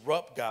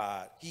disrupt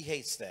God, he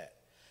hates that.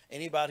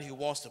 Anybody who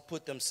wants to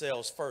put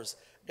themselves first,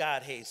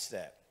 God hates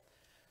that.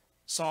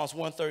 Psalms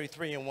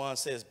 133:1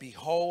 says,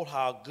 behold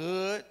how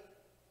good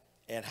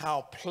and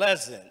how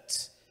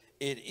pleasant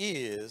it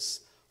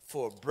is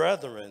for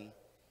brethren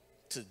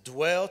to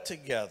dwell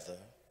together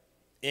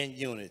in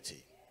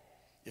unity.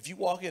 If you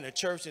walk in a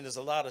church and there's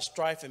a lot of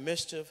strife and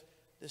mischief,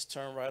 just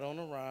turn right on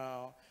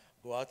around,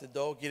 go out the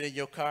door, get in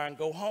your car, and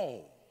go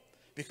home.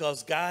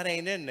 Because God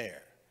ain't in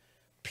there.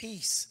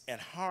 Peace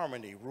and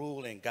harmony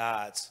rule in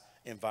God's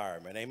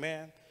environment.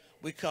 Amen?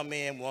 We come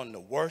in wanting to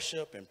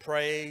worship and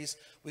praise.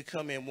 We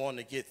come in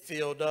wanting to get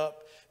filled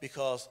up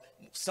because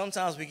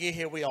sometimes we get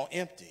here, we on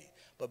empty.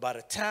 But by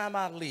the time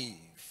I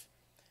leave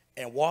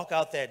and walk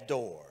out that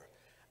door,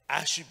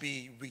 I should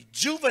be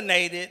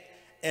rejuvenated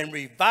and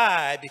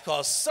revived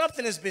because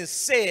something has been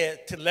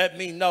said to let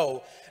me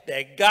know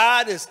that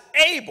God is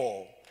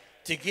able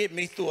to get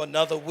me through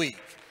another week.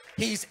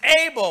 He's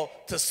able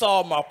to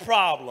solve my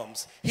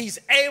problems. He's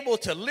able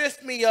to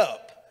lift me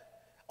up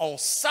on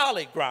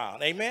solid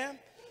ground. Amen?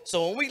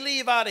 So when we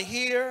leave out of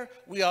here,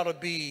 we ought to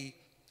be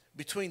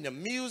between the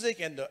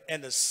music and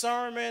the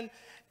sermon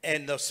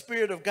and the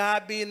Spirit of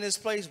God being in this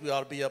place, we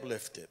ought to be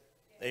uplifted.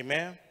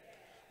 Amen?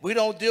 We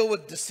don't deal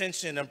with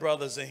dissension and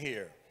brothers in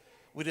here.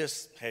 We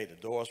just, hey, the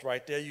door's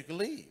right there, you can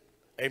leave.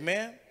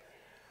 Amen?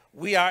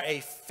 We are a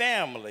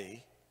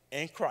family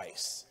in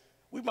Christ.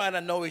 We might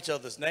not know each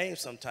other's names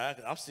sometimes,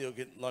 because I'm still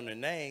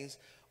learning names,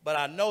 but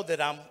I know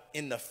that I'm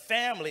in the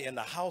family, in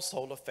the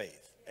household of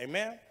faith.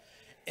 Amen?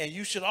 And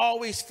you should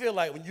always feel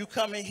like when you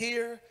come in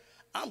here,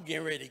 I'm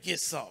getting ready to get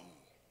something.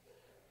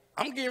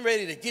 I'm getting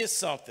ready to get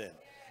something.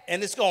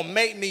 And it's going to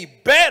make me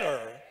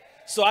better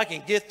so I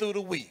can get through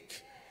the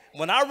week.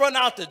 When I run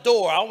out the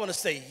door, I want to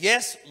say,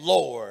 yes,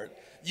 Lord.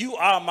 You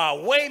are my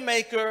way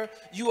maker.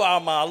 You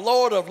are my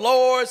Lord of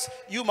lords.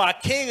 You my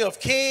King of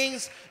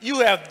kings.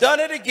 You have done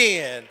it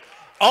again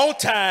on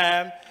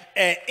time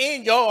and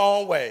in your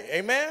own way.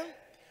 Amen?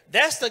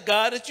 That's the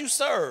God that you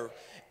serve.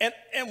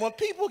 And when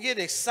people get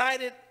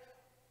excited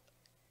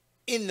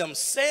in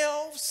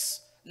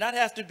themselves, not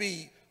have to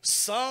be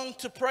sung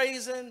to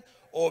praising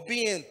or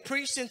being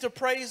preached into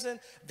praising,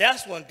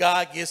 that's when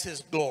God gets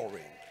his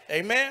glory.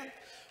 Amen?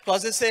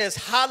 Because it says,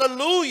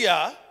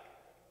 hallelujah,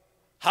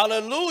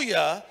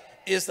 hallelujah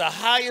is the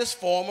highest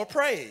form of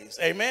praise.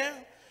 Amen?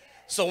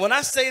 So when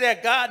I say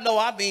that, God know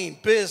I mean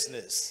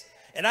business.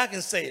 And I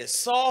can say it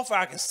soft, or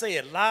I can say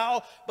it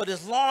loud, but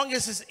as long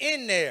as it's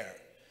in there,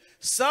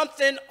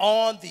 something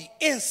on the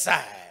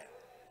inside,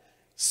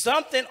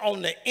 something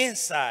on the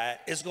inside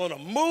is going to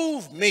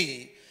move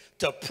me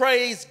to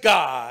praise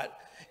God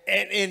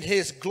and in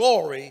his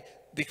glory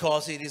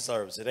because he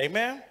deserves it.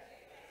 Amen?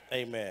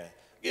 Amen.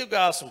 Give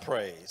God some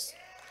praise.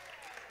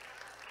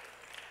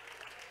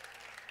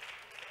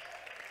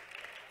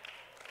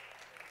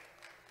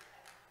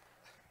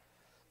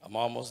 I'm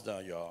almost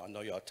done, y'all. I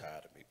know y'all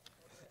tired of me.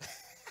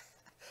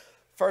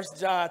 1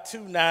 John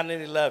 2, 9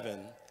 and 11.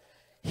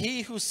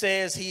 He who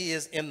says he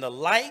is in the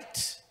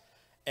light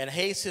and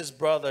hates his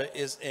brother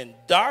is in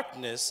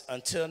darkness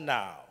until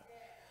now.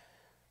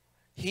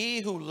 He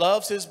who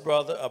loves his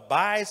brother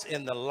abides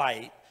in the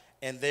light,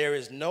 and there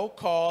is no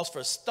cause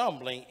for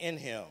stumbling in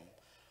him.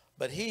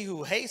 But he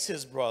who hates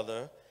his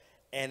brother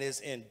and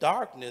is in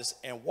darkness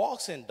and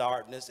walks in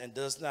darkness and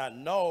does not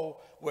know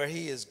where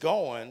he is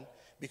going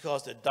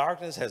because the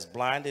darkness has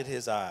blinded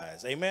his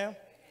eyes. Amen?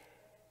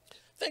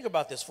 Think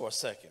about this for a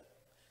second.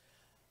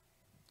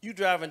 You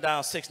driving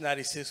down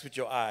 696 with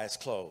your eyes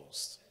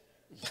closed.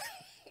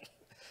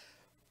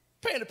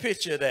 Paint a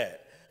picture of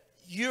that.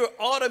 You're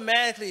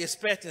automatically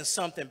expecting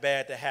something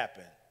bad to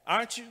happen,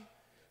 aren't you?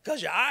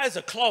 Because your eyes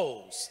are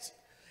closed.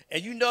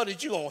 And you know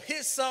that you're going to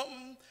hit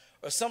something,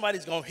 or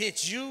somebody's going to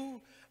hit you,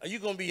 or you're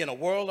going to be in a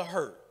world of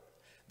hurt.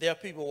 There are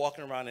people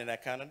walking around in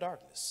that kind of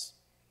darkness.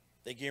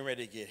 They're getting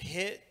ready to get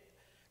hit.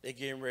 They're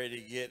getting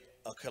ready to get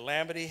a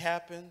calamity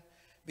happen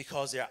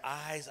because their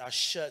eyes are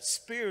shut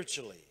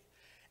spiritually.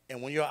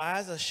 And when your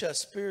eyes are shut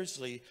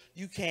spiritually,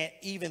 you can't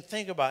even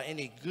think about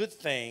any good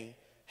thing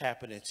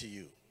happening to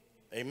you.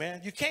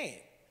 Amen? You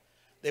can't.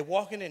 They're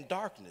walking in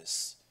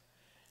darkness.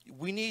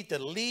 We need to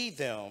lead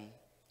them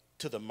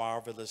to the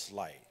marvelous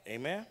light.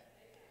 Amen?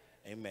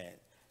 Amen.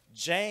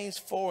 James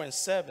 4 and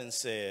 7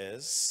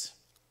 says,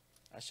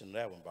 I should know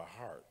that one by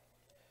heart.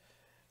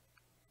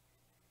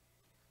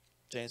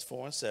 James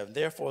 4 and 7.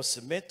 Therefore,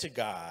 submit to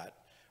God,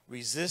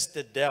 resist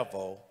the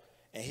devil,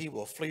 and he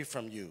will flee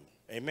from you.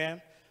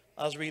 Amen?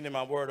 I was reading in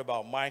my word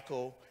about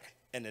Michael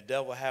and the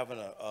devil having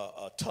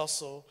a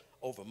tussle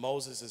over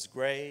Moses'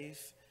 grave,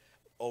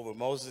 over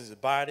Moses'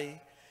 body.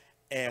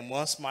 And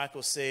once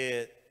Michael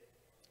said,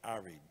 I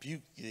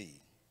rebuke thee,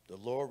 the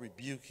Lord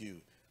rebuke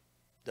you,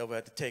 the devil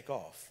had to take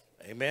off.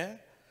 Amen?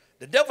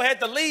 The devil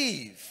had to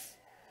leave.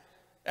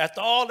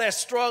 After all that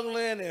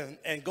struggling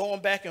and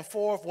going back and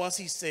forth, once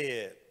he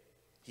said,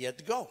 he had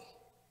to go.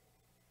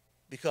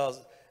 Because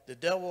the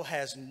devil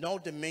has no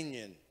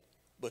dominion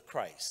with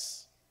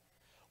Christ.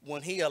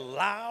 When he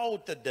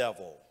allowed the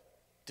devil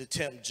to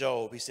tempt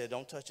Job, he said,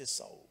 don't touch his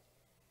soul.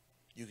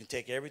 You can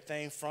take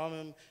everything from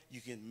him.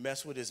 You can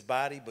mess with his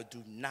body, but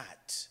do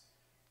not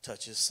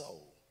touch his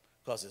soul,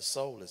 because his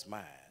soul is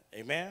mine.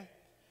 Amen?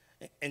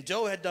 And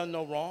Job had done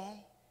no wrong.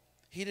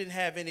 He didn't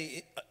have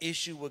any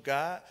issue with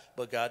God,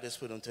 but God just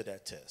put him to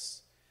that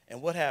test.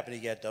 And what happened?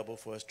 He got double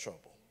for his trouble.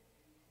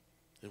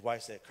 His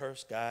wife said,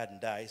 curse God and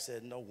die. He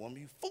said, no,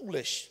 woman, you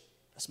foolish.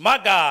 That's my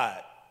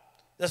God.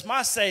 That's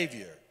my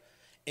Savior.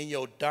 In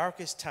your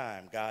darkest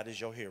time, God is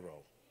your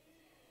hero.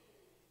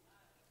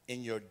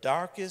 In your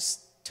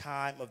darkest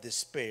time of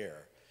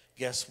despair,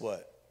 guess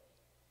what?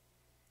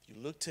 You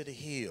look to the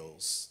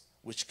hills,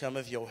 which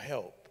cometh your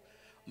help.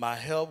 My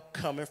help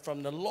cometh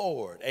from the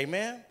Lord.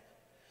 Amen?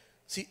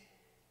 See,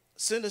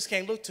 sinners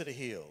can't look to the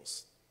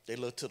hills. They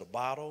look to the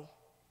bottle.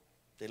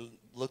 They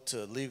look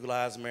to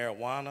legalize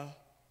marijuana.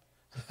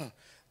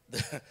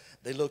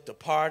 They look to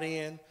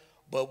partying.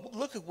 But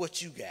look at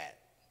what you got.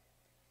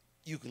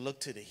 You can look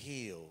to the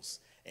hills,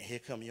 and here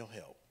come your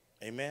help.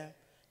 Amen?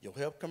 Your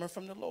help coming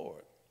from the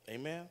Lord.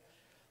 Amen?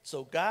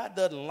 So God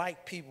doesn't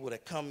like people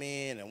that come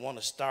in and want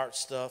to start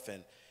stuff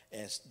and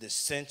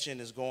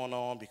dissension is going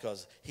on,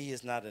 because he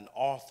is not an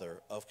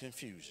author of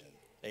confusion.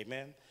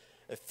 Amen?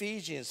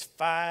 Ephesians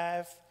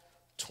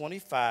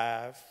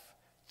 5:25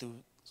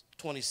 through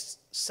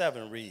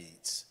 27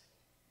 reads,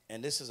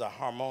 and this is a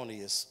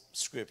harmonious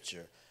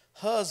scripture.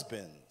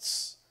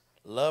 Husbands,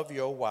 love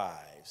your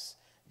wives,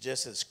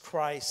 just as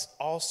Christ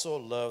also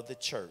loved the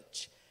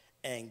church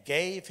and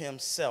gave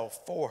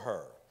himself for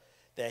her,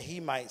 that he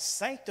might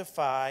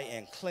sanctify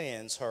and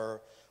cleanse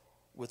her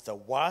with the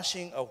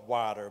washing of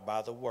water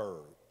by the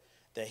word,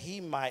 that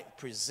he might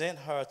present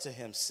her to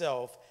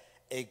himself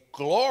a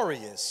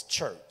glorious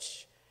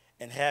church,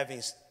 and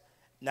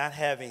not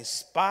having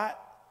spot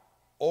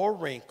or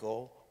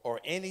wrinkle or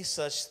any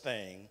such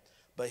thing,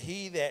 but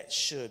he that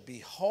should be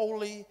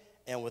holy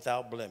and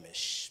without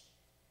blemish.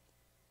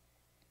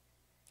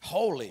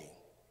 Holy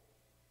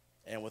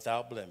and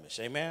without blemish.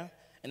 Amen?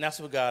 And that's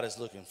what God is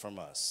looking from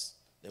us,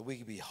 that we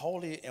can be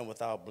holy and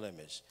without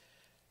blemish.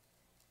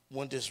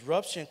 When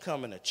disruption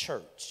comes in a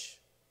church,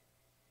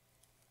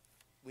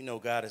 we know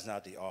God is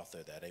not the author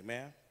of that.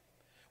 Amen?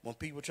 When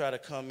people try to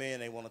come in,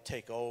 they want to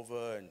take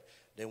over and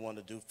they want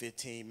to do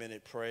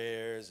 15-minute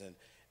prayers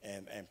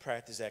and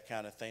practice that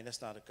kind of thing.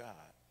 That's not a God.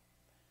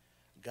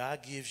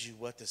 God gives you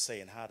what to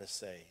say and how to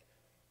say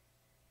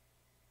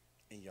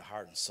in your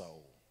heart and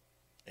soul.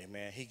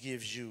 Amen. He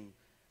gives you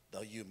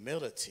the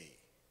humility.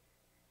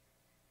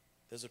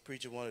 There's a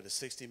preacher wanted a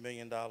 $60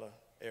 million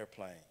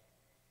airplane.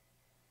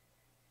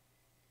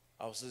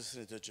 I was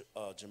listening to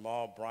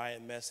Jamal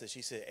Bryant message.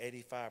 He said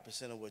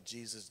 85% of what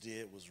Jesus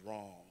did was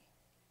wrong.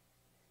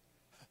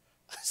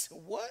 I said,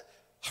 what?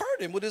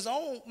 Heard him with his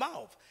own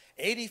mouth.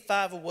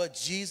 85 of what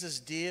Jesus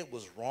did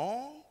was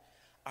wrong?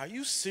 Are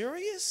you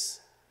serious?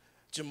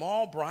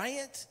 Jamal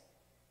Bryant?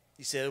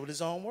 He said it with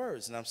his own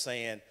words. And I'm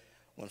saying,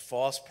 when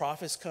false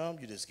prophets come,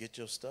 you just get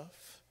your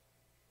stuff.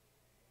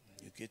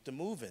 You get to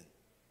moving.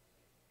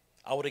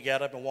 I would have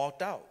got up and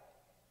walked out.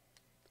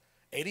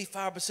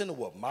 85% of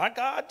what my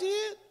God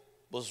did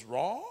was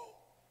wrong?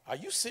 Are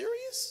you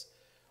serious?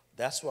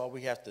 That's why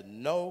we have to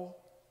know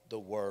the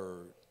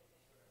word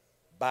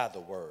by the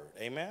word.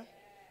 Amen?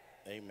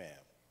 Amen.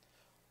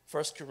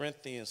 1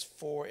 Corinthians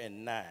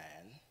 4:9.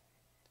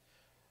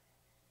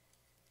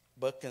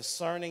 But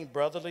concerning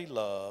brotherly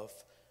love,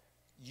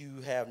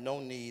 you have no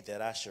need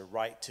that I should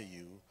write to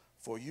you,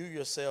 for you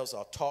yourselves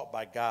are taught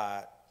by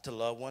God to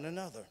love one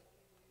another.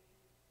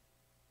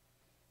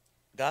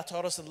 God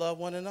taught us to love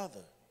one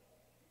another.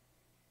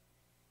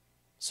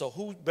 So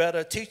who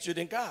better teacher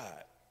than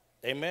God?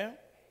 Amen?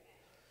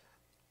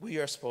 We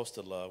are supposed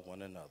to love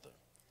one another.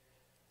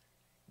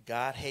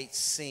 God hates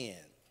sin.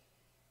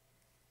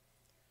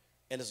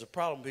 And there's a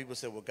problem. People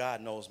say, well,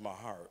 God knows my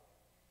heart.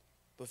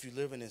 But if you're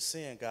living in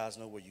sin, God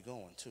knows where you're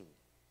going too.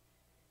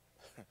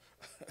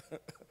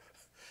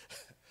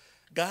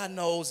 God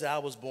knows that I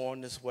was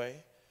born this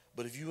way.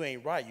 But if you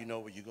ain't right, you know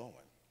where you're going.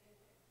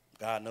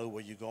 God knows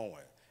where you're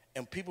going.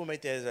 And people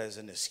make that as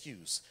an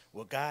excuse.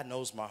 Well, God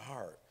knows my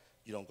heart.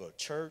 You don't go to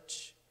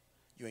church.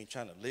 You ain't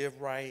trying to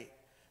live right.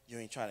 You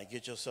ain't trying to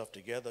get yourself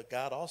together.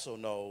 God also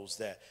knows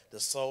that the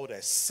soul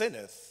that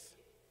sinneth,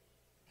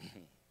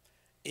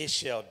 it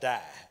shall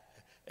die.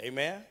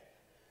 Amen?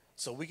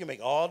 So we can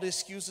make all the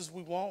excuses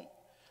we want,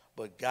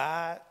 but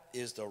God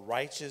is the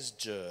righteous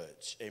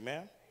judge.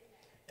 Amen?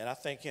 And I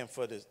thank him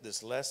for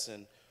this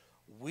lesson.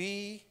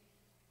 We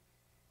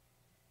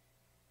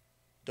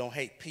don't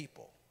hate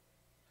people.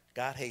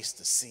 God hates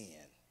the sin.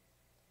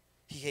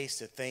 He hates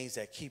the things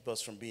that keep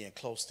us from being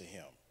close to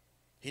him.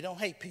 He don't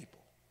hate people.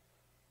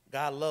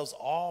 God loves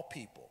all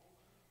people,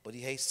 but he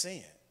hates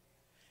sin.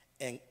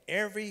 And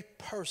every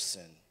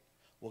person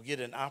will get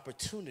an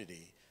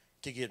opportunity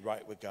to get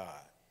right with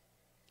God.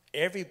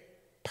 Every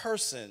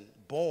person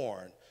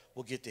born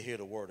will get to hear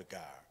the word of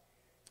God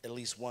at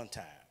least one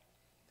time.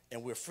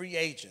 And we're free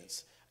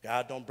agents.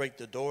 God don't break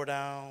the door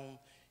down.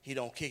 He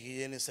don't kick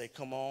it in and say,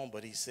 come on.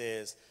 But he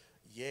says,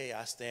 yea,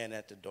 I stand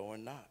at the door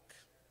and knock.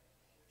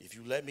 If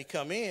you let me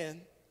come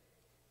in,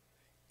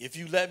 if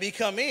you let me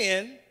come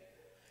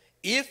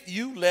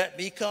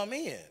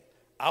in,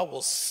 I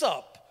will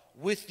sup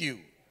with you.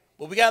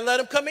 But we got to let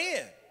him come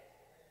in.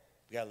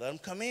 We got to let him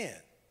come in.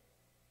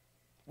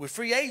 We're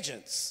free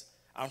agents.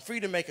 I'm free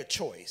to make a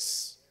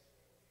choice.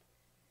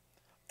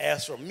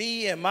 As for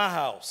me and my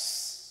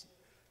house,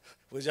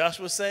 what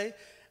Joshua say?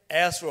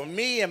 As for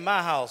me and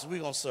my house, we're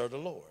going to serve the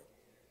Lord.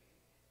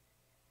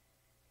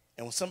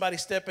 And when somebody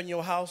step in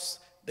your house,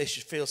 they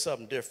should feel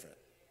something different.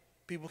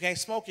 People can't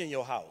smoke in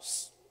your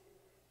house.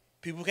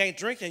 People can't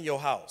drink in your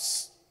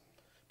house.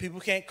 People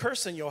can't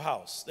curse in your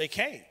house. They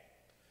can't.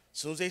 As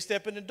soon as they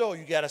step in the door,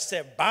 you got to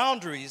set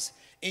boundaries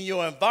in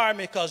your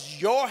environment because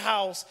your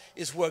house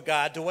is where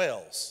God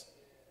dwells.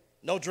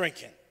 No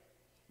drinking,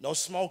 no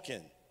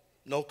smoking,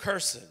 no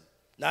cursing,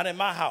 not in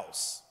my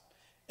house.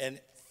 And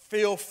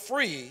feel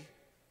free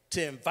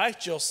to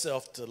invite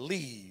yourself to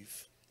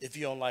leave if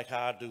you don't like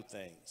how I do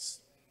things.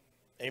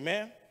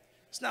 Amen?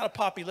 It's not a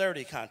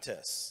popularity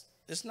contest.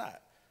 It's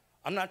not.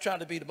 I'm not trying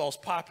to be the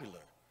most popular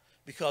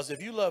because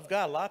if you love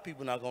God, a lot of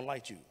people are not going to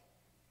like you.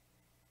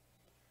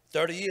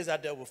 30 years I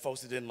dealt with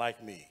folks that didn't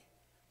like me.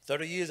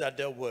 30 years I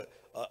dealt with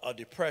a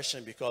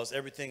depression because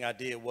everything I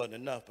did wasn't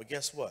enough. But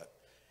guess what?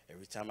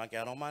 Every time I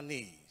got on my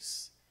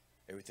knees,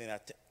 everything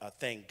I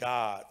thank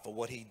God for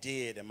what he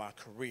did in my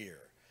career.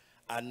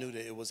 I knew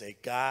that it was a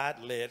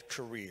God-led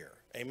career.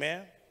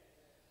 Amen?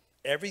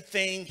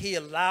 Everything he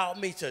allowed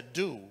me to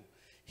do,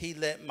 he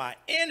let my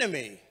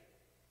enemy,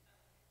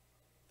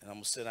 and I'm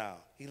going to sit down,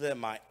 he let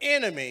my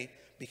enemy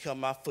become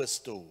my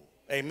footstool.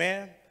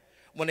 Amen?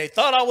 When they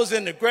thought I was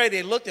in the grave,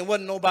 they looked and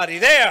wasn't nobody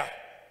there.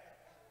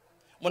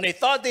 When they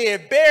thought they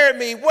had buried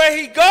me, where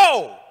he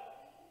go?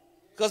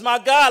 Because my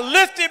God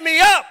lifted me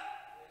up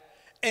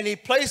and he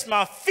placed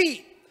my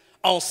feet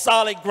on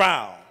solid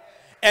ground.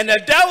 And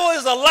the devil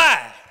is a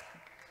lie.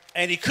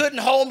 And he couldn't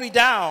hold me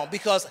down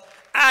because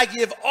I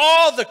give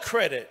all the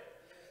credit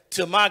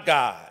to my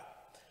God,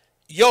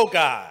 your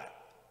God,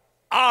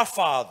 our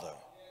Father.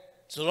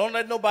 So don't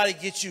let nobody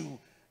get you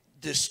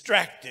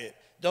distracted.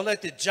 Don't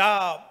let the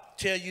job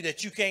tell you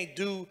that you can't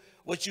do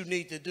what you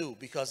need to do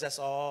because that's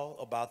all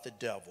about the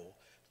devil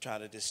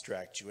trying to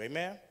distract you.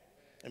 Amen?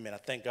 Amen. I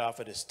thank God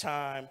for this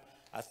time.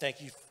 I thank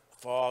you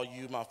for all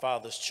you, my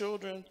Father's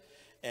children,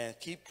 and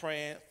keep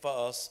praying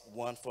for us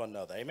one for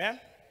another. Amen?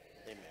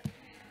 Amen.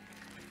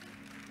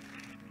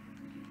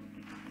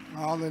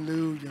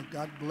 Hallelujah.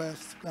 God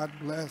bless. God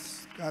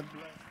bless. God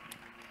bless.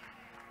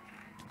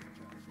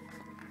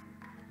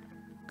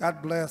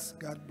 God bless.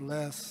 God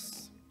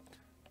bless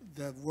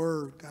the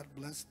word. God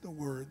bless the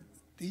word.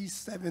 These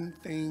 7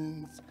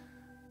 things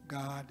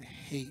God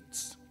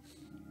hates.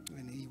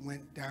 And he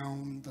went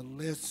down the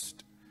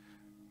list.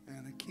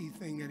 And the key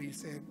thing that he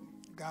said,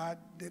 God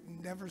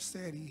never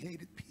said he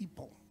hated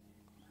people.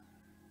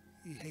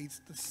 He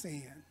hates the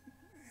sin.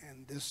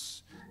 And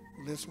this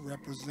list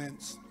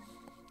represents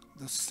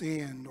the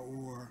sin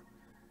or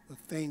the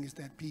things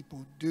that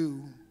people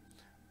do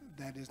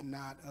that is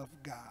not of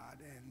God.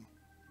 And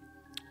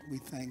we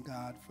thank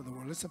God for the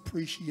word. Let's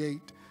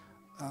appreciate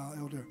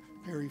Elder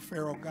Perry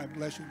Farrell. God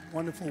bless you.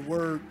 Wonderful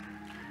word.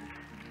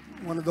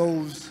 One of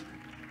those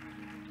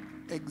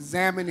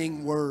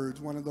examining words,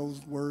 one of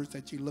those words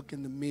that you look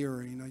in the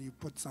mirror. You know, you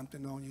put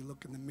something on, you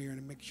look in the mirror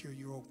to make sure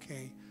you're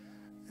okay.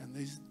 And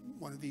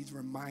one of these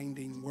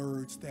reminding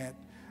words that,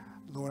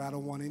 Lord, I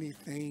don't want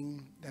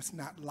anything that's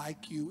not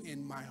like you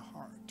in my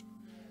heart.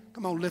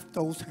 Come on, lift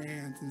those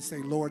hands and say,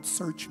 Lord,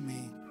 search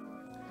me.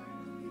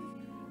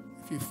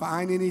 If you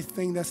find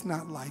anything that's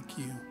not like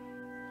you,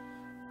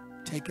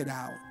 take it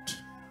out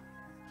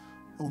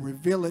or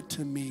reveal it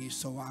to me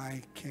so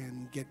I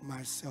can get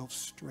myself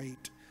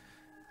straight.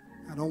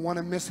 I don't want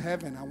to miss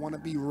heaven. I want to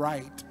be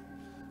right.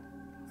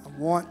 I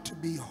want to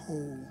be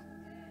whole.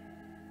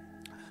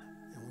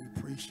 And we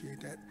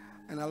appreciate that.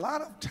 And a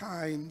lot of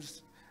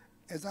times,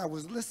 as I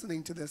was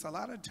listening to this, a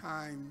lot of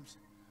times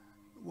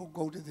we'll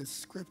go to this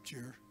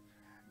scripture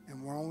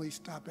and we'll only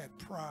stop at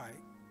pride.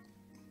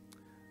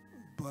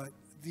 But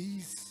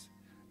these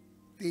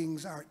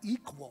things are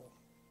equal.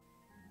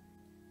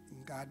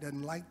 And God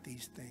doesn't like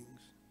these things.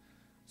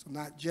 So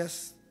not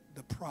just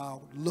the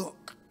proud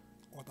look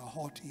or the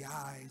haughty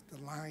eyes, the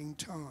lying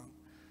tongue,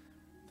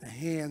 the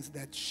hands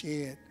that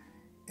shed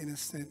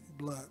innocent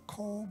blood,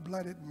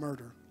 cold-blooded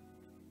murder,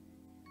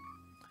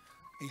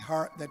 a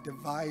heart that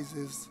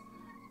devises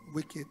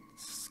wicked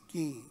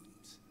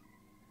schemes.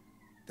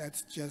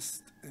 That's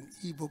just an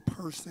evil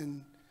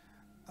person,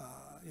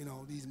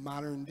 these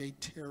modern-day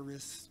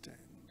terrorists and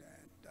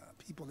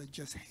people that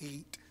just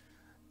hate.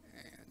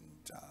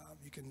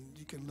 And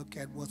you can look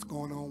at what's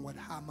going on with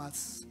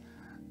Hamas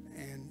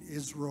and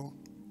Israel.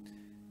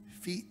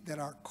 Feet that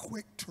are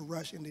quick to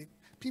rush into,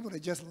 people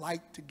that just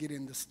like to get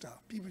into stuff.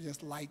 People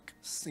just like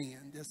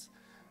sin,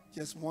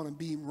 just want to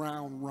be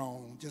around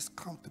wrong, just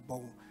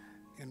comfortable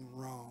in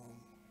wrong.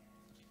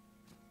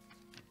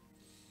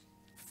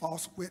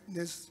 False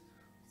witness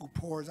who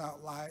pours out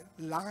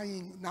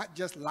lying, not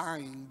just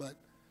lying, but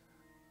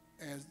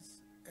as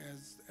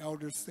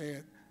elders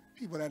said,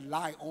 people that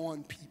lie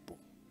on people.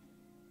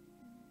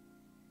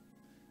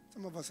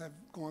 Some of us have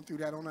gone through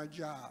that on our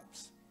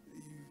jobs.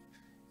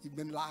 You've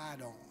been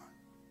lied on.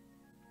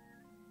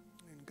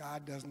 And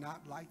God does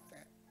not like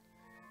that.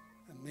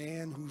 A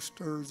man who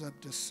stirs up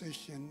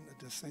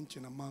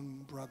dissension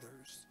among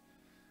brothers,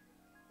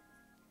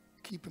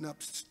 keeping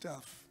up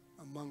stuff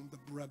among the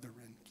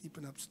brethren,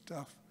 keeping up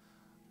stuff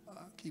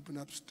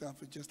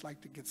is just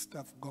like to get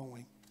stuff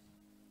going.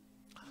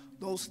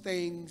 Those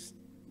things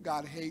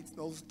God hates,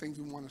 those things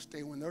we want to stay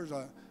away. There's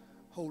a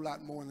whole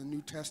lot more in the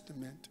New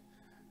Testament.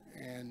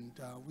 And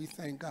we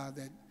thank God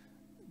that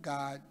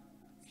God,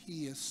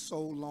 he is so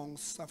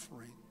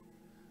long-suffering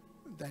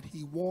that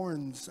he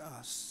warns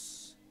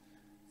us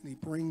and he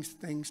brings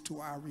things to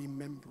our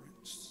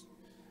remembrance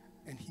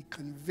and he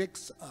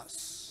convicts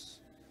us.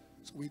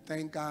 So we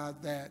thank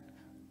God that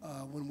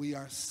when we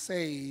are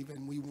saved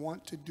and we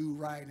want to do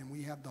right and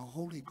we have the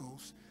Holy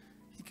Ghost,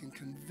 he can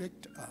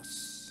convict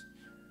us.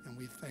 And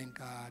we thank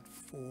God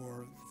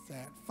for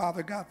that.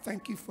 Father God,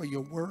 thank you for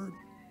your word.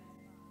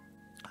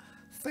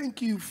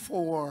 Thank you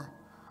for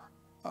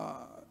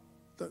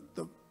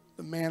the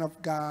man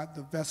of God,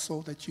 the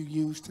vessel that you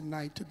used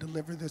tonight to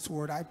deliver this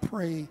word. I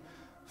pray,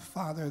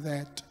 Father,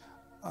 that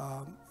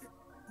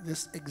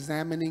this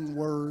examining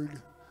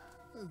word,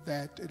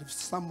 that if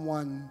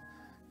someone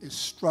is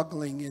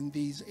struggling in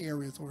these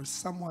areas or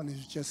someone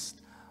is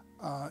just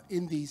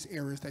in these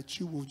areas, that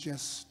you will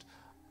just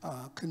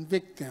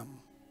convict them.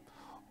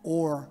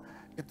 Or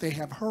if they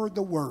have heard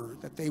the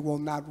word, that they will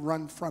not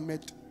run from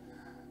it.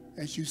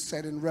 As you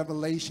said in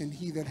Revelation,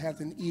 he that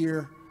has an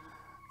ear,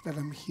 let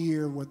him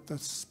hear what the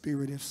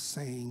Spirit is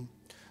saying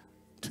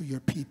to your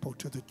people,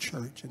 to the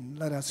church. And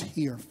let us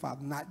hear,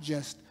 Father, not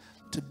just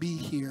to be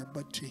here,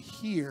 but to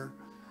hear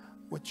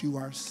what you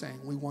are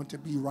saying. We want to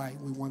be right.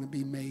 We want to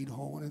be made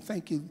whole. And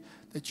thank you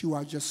that you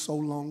are just so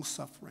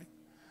long-suffering,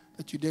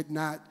 that you did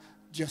not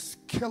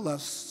just kill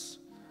us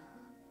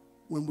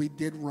when we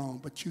did wrong,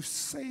 but you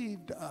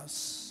saved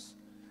us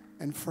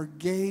and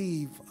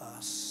forgave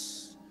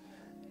us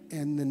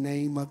in the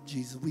name of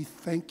Jesus. We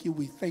thank you.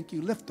 We thank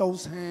you. Lift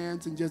those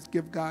hands and just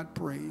give God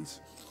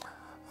praise.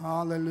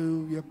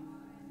 Hallelujah.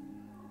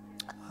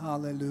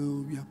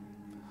 Hallelujah.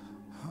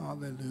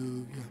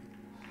 Hallelujah.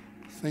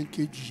 Thank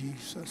you,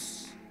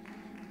 Jesus.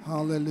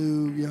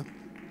 Hallelujah.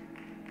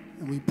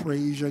 And we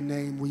praise your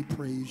name. We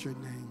praise your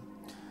name.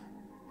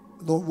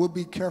 Lord, we'll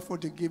be careful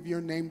to give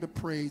your name the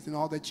praise and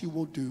all that you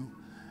will do.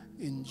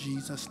 In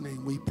Jesus'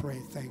 name we pray.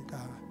 Thank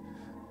God.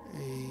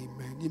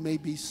 Amen. You may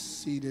be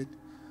seated.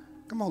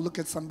 Come on, look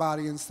at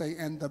somebody and say,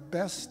 and the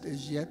best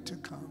is yet to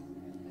come.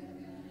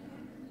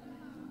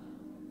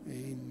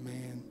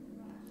 Amen.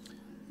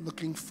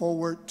 Looking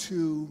forward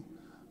to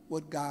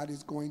what God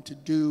is going to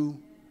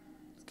do.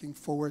 Looking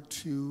forward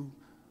to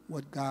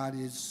what God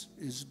is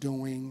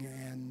doing.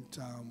 And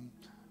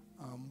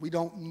we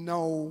don't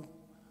know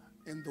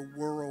in the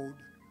world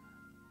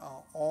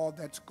all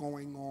that's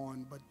going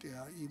on, but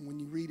even when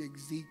you read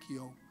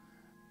Ezekiel,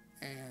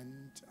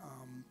 and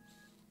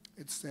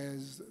it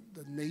says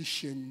the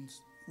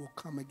nations will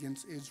come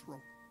against Israel.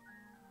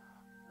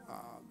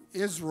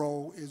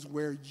 Israel is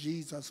where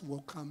Jesus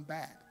will come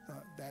back.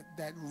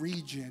 That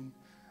region,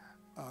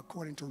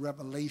 according to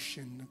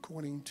Revelation,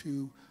 according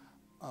to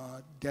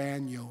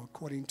Daniel,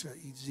 according to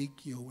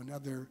Ezekiel and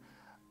other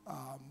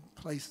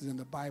places in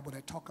the Bible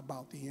that talk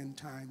about the end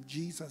time,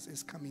 Jesus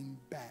is coming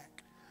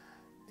back.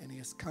 And he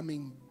is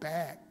coming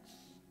back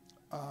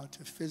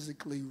to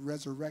physically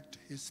resurrect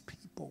his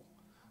people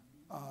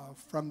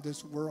from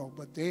this world.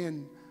 But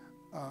then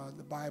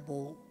the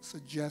Bible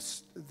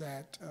suggests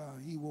that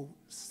he will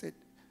sit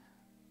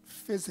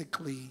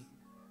physically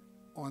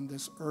on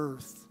this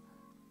earth,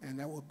 and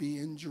that will be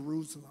in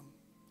Jerusalem.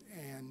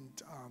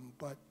 And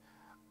but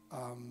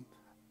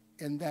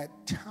in that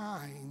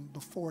time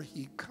before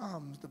he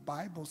comes, the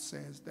Bible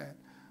says that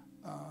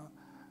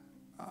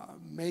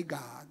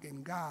Magog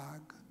and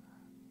Gog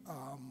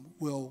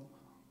will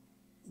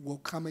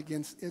come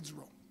against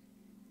Israel.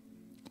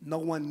 No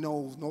one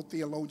knows, no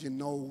theologian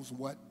knows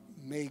what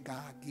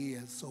Magog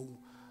is. So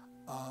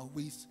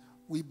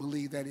we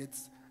believe that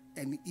it's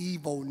an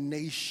evil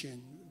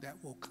nation that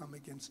will come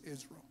against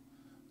Israel.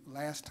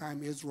 Last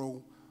time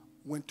Israel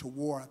went to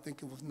war, I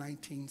think it was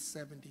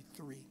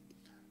 1973.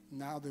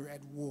 Now they're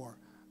at war.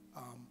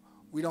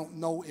 We don't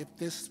know if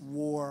this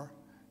war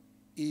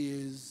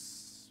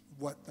is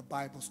what the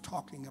Bible's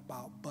talking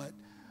about, but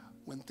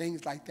when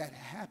things like that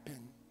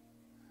happen,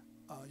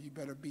 you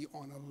better be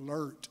on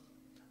alert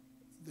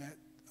that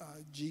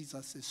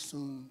Jesus is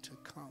soon to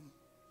come.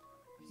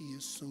 He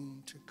is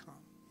soon to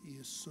come. He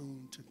is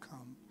soon to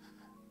come.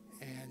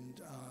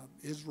 And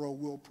Israel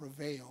will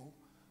prevail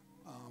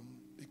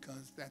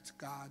because that's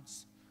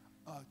God's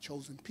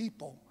chosen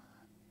people.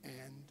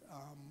 And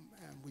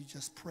we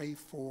just pray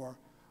for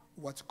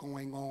what's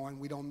going on.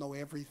 We don't know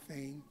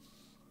everything.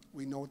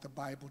 We know what the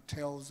Bible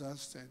tells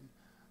us, and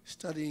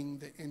studying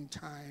the end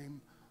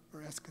time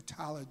or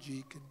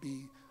eschatology could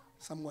be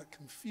somewhat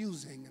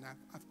confusing. And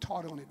I've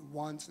taught on it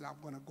once, and I'm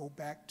going to go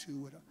back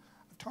to it.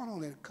 I've taught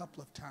on it a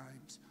couple of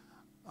times.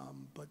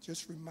 But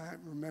just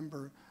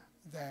remember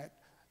that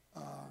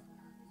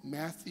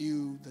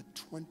Matthew, the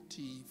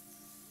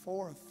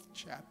 24th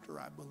chapter,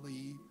 I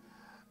believe,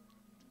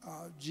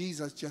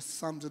 Jesus just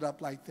sums it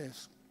up like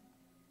this.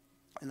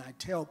 And I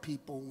tell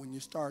people, when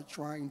you start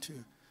trying to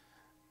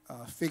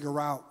figure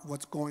out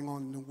what's going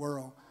on in the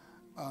world,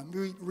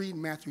 read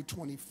Matthew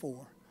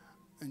 24.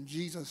 And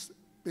Jesus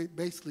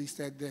basically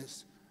said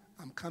this: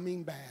 I'm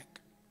coming back,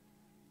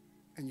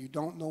 and you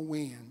don't know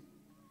when,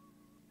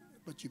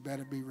 but you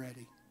better be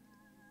ready.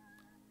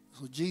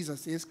 So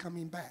Jesus is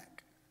coming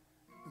back,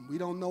 and we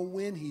don't know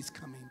when he's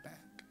coming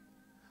back,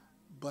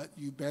 but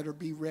you better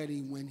be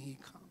ready when he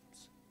comes.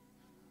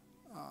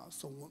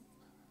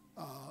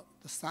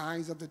 The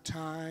signs of the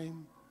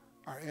time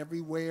are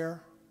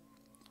everywhere,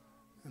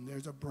 and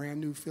there's a brand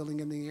new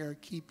feeling in the air.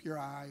 Keep your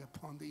eye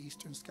upon the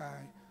eastern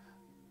sky.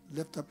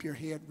 Lift up your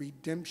head.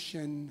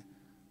 Redemption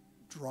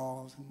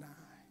draws nigh.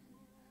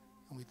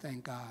 And we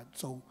thank God.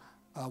 So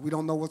we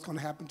don't know what's going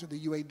to happen to the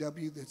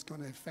UAW that's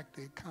going to affect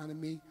the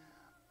economy.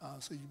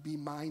 So you be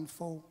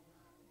mindful.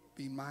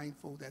 Be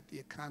mindful that the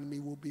economy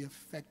will be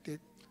affected,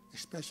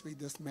 especially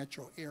this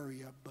metro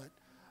area. But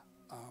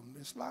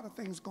there's a lot of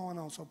things going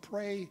on. So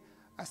pray.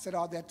 I said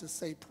all that to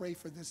say pray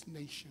for this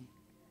nation.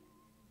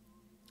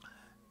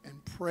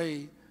 And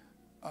pray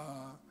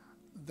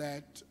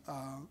that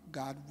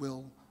God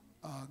will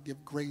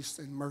give grace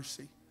and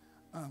mercy.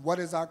 What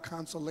is our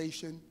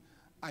consolation?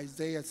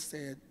 Isaiah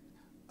said,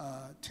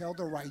 tell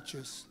the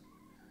righteous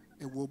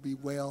it will be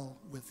well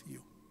with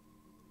you.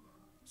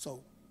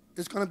 So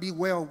it's going to be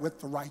well with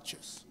the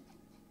righteous.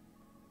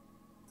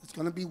 It's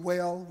going to be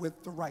well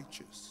with the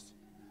righteous.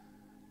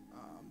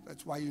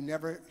 That's why you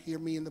never hear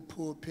me in the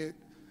pulpit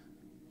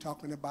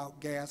talking about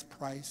gas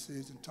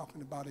prices and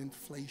talking about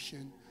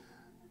inflation,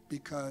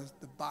 because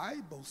the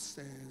Bible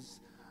says,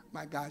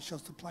 my God shall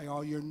supply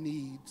all your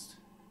needs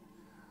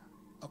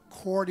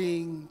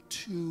according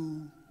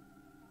to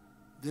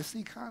this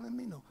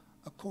economy? No,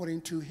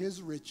 according to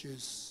his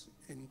riches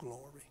in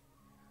glory.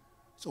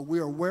 So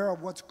we're aware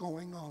of what's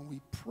going on. We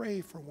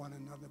pray for one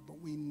another, but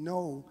we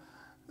know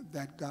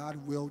that God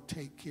will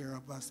take care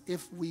of us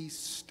if we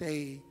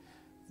stay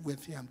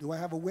with him. Do I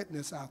have a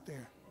witness out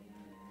there?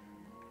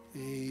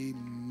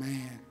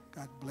 Amen.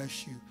 God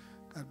bless you.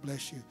 God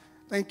bless you.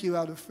 Thank you,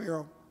 Elder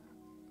Farrell.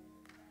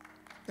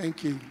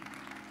 Thank you.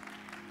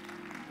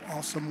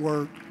 Awesome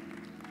word.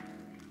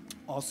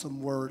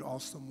 Awesome word.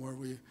 Awesome word.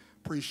 We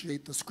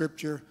appreciate the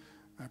scripture.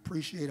 I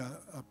appreciate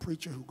a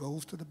preacher who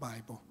goes to the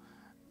Bible,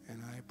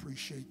 and I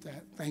appreciate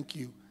that. Thank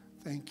you.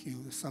 Thank you.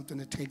 It's something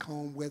to take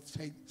home with,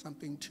 take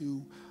something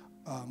to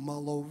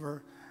mull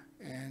over,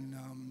 and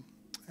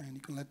you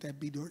can let that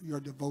be your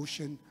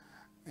devotion,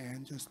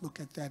 and just look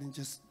at that, and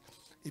just,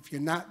 if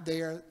you're not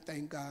there,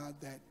 thank God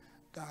that,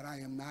 God, I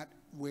am not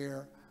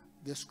where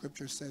this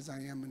scripture says I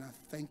am, and I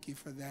thank you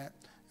for that,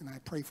 and I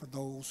pray for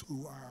those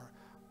who are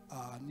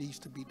needs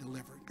to be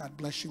delivered. God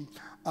bless you.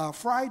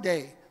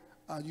 Friday,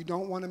 you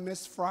don't want to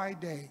miss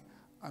Friday.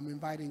 I'm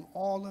inviting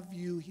all of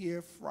you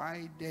here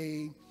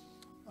Friday.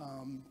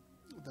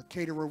 The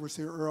caterer was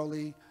here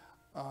early,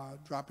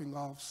 dropping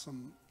off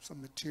some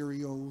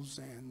materials,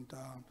 and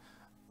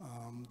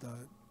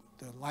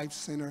the Life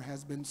Center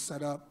has been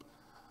set up.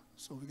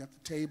 So we got the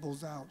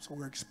tables out. So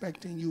we're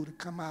expecting you to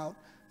come out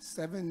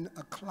 7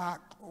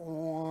 o'clock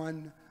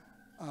on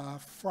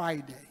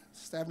Friday.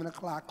 7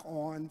 o'clock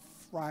on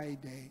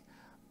Friday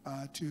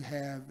to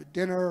have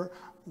dinner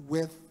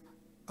with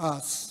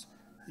us.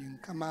 You can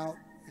come out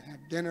and have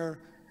dinner.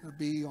 It'll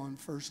be on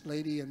First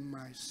Lady and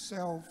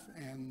myself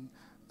and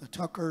the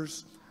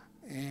Tuckers.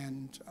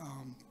 And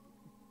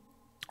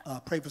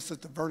pray for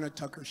Sister Verna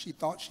Tucker. She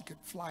thought she could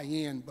fly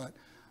in, but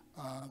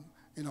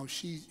you know,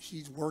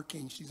 she's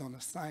working. She's on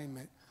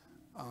assignment,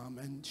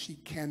 and she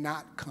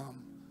cannot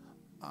come.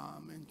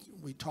 And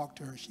we talked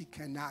to her. She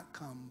cannot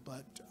come,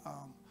 but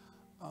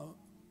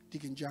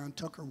Deacon John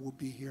Tucker will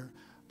be here.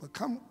 But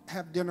come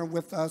have dinner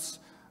with us.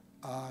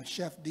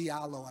 Chef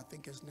Diallo, I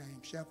think his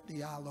name, Chef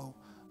Diallo,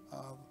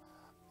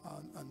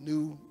 a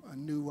new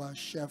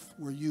chef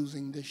we're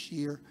using this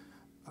year.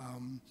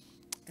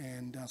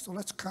 So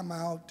let's come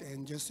out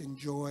and just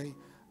enjoy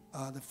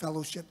the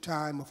fellowship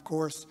time. Of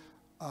course,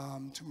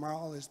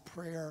 tomorrow is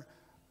prayer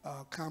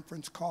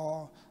conference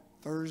call.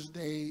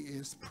 Thursday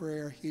is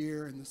prayer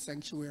here in the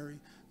sanctuary.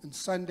 And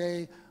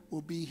Sunday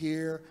we'll be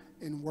here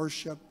in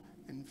worship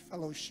and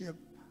fellowship.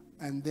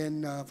 And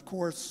then, of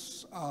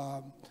course,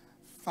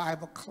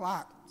 5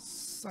 o'clock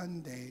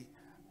Sunday,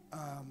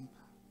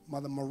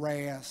 Mother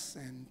Morass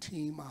and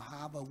Team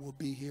Ahava will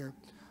be here.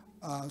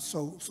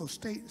 So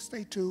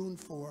stay tuned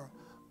for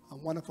a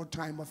wonderful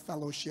time of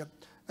fellowship.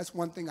 That's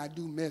one thing I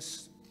do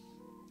miss.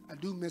 I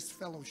do miss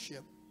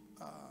fellowship.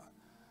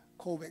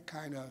 COVID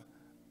kind of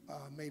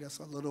made us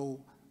a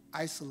little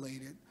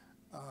isolated,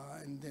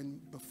 and then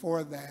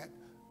before that,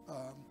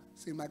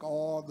 seemed like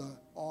all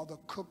the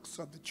cooks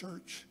of the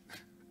church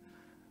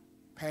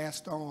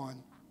passed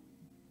on,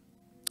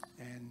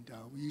 and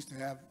we used to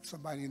have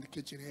somebody in the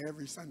kitchen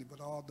every Sunday,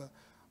 but all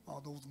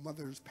those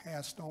mothers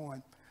passed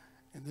on,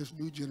 and this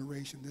new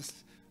generation,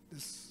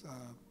 this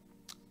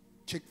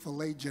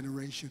Chick-fil-A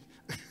generation.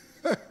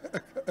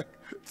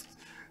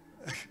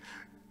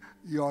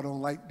 You all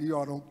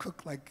don't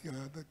cook like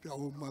the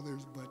old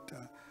mothers, but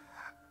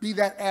be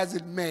that as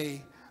it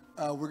may,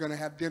 we're going to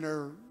have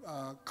dinner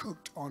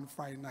cooked on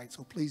Friday night,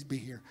 so please be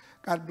here.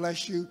 God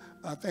bless you.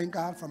 Thank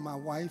God for my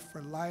wife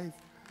for life.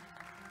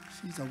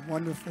 She's a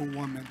wonderful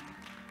woman.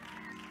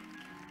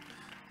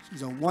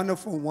 She's a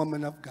wonderful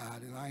woman of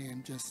God, and I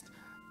am just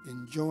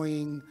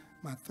enjoying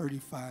my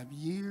 35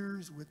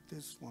 years with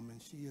this woman.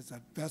 She is a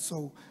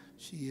vessel.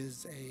 She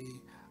is a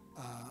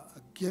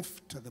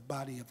gift to the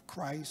body of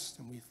Christ,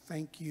 and we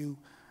thank you.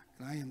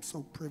 And I am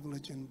so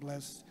privileged and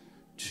blessed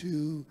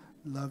to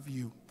love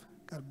you.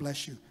 God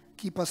bless you.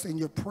 Keep us in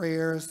your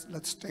prayers.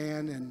 Let's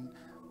stand and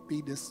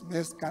be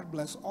dismissed. God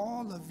bless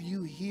all of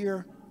you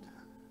here.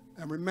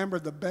 And remember,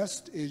 the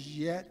best is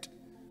yet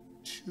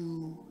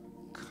to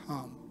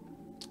come.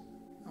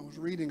 I was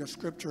reading a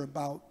scripture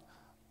about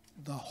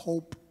the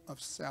hope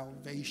of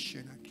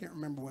salvation. I can't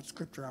remember what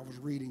scripture I was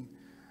reading.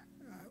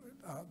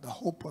 The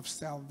hope of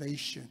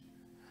salvation.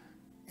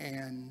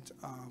 And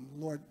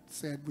Lord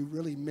said we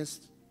really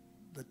missed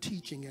the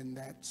teaching in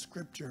that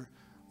scripture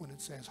when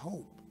it says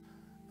hope.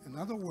 In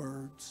other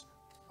words,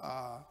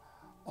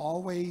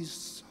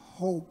 always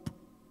hope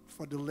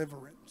for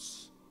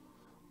deliverance.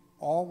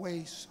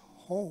 Always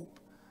hope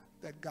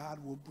that God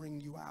will bring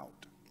you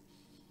out.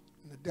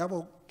 And the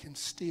devil can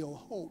steal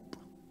hope.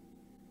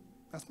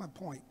 That's my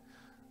point.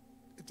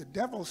 If the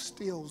devil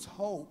steals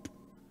hope,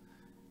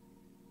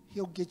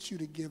 he'll get you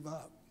to give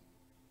up.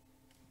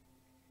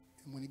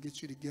 And when he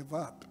gets you to give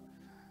up,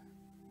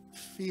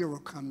 fear will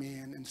come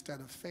in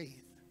instead of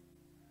faith.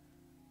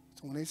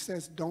 So when it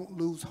says don't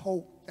lose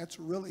hope, that's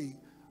really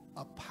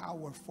a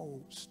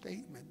powerful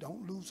statement.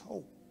 Don't lose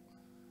hope.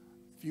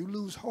 If you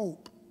lose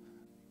hope,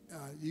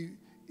 you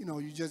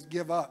just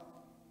give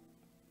up.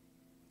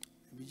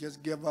 If you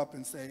just give up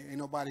and say, ain't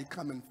nobody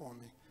coming for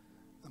me,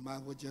 I might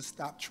as well just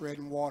stop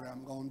treading water.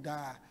 I'm going to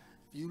die.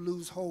 If you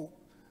lose hope,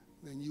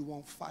 then you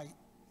won't fight.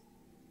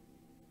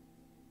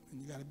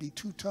 And you got to be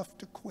too tough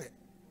to quit.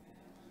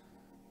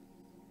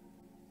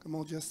 Come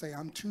on, just say,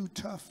 I'm too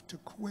tough to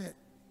quit.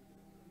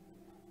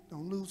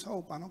 Don't lose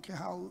hope. I don't care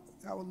how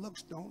it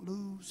looks. Don't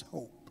lose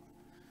hope.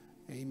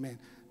 Amen.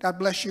 God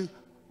bless you.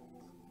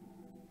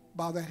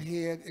 Bow that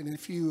head, and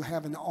if you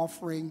have an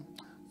offering,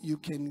 you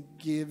can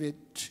give it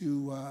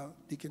to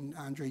Deacon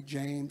Andre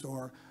James,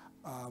 or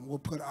we'll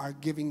put our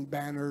giving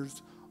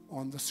banners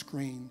on the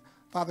screen.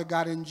 Father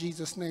God, in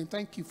Jesus' name,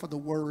 thank you for the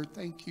word.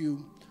 Thank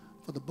you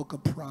for the book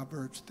of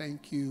Proverbs.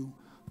 Thank you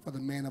for the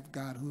man of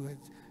God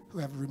who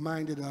have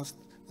reminded us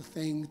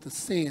the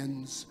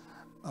sins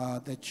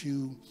that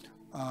you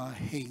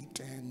hate.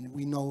 And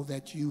we know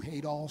that you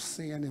hate all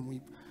sin, and we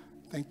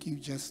thank you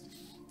just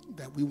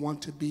that we want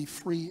to be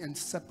free and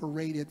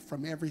separated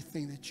from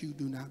everything that you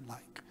do not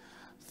like.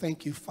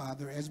 Thank you,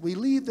 Father. As we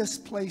leave this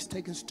place,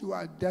 take us to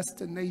our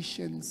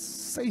destination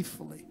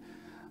safely.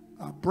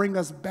 Bring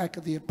us back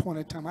at the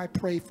appointed time. I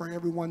pray for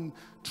everyone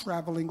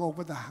traveling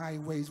over the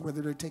highways,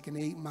 whether they're taking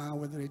 8 Mile,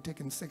 whether they're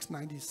taking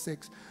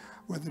 696,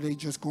 whether they're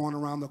just going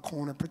around the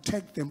corner.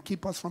 Protect them.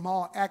 Keep us from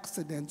all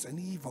accidents and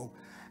evil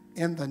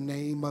in the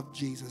name of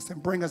Jesus.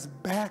 And bring us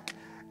back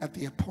at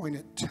the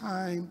appointed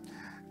time.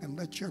 And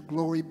let your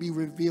glory be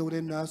revealed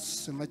in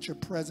us, and let your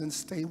presence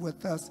stay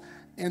with us.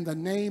 In the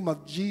name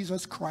of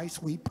Jesus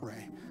Christ we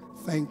pray.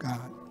 Thank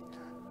God.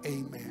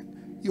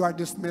 Amen. You are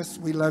dismissed.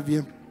 We love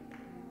you.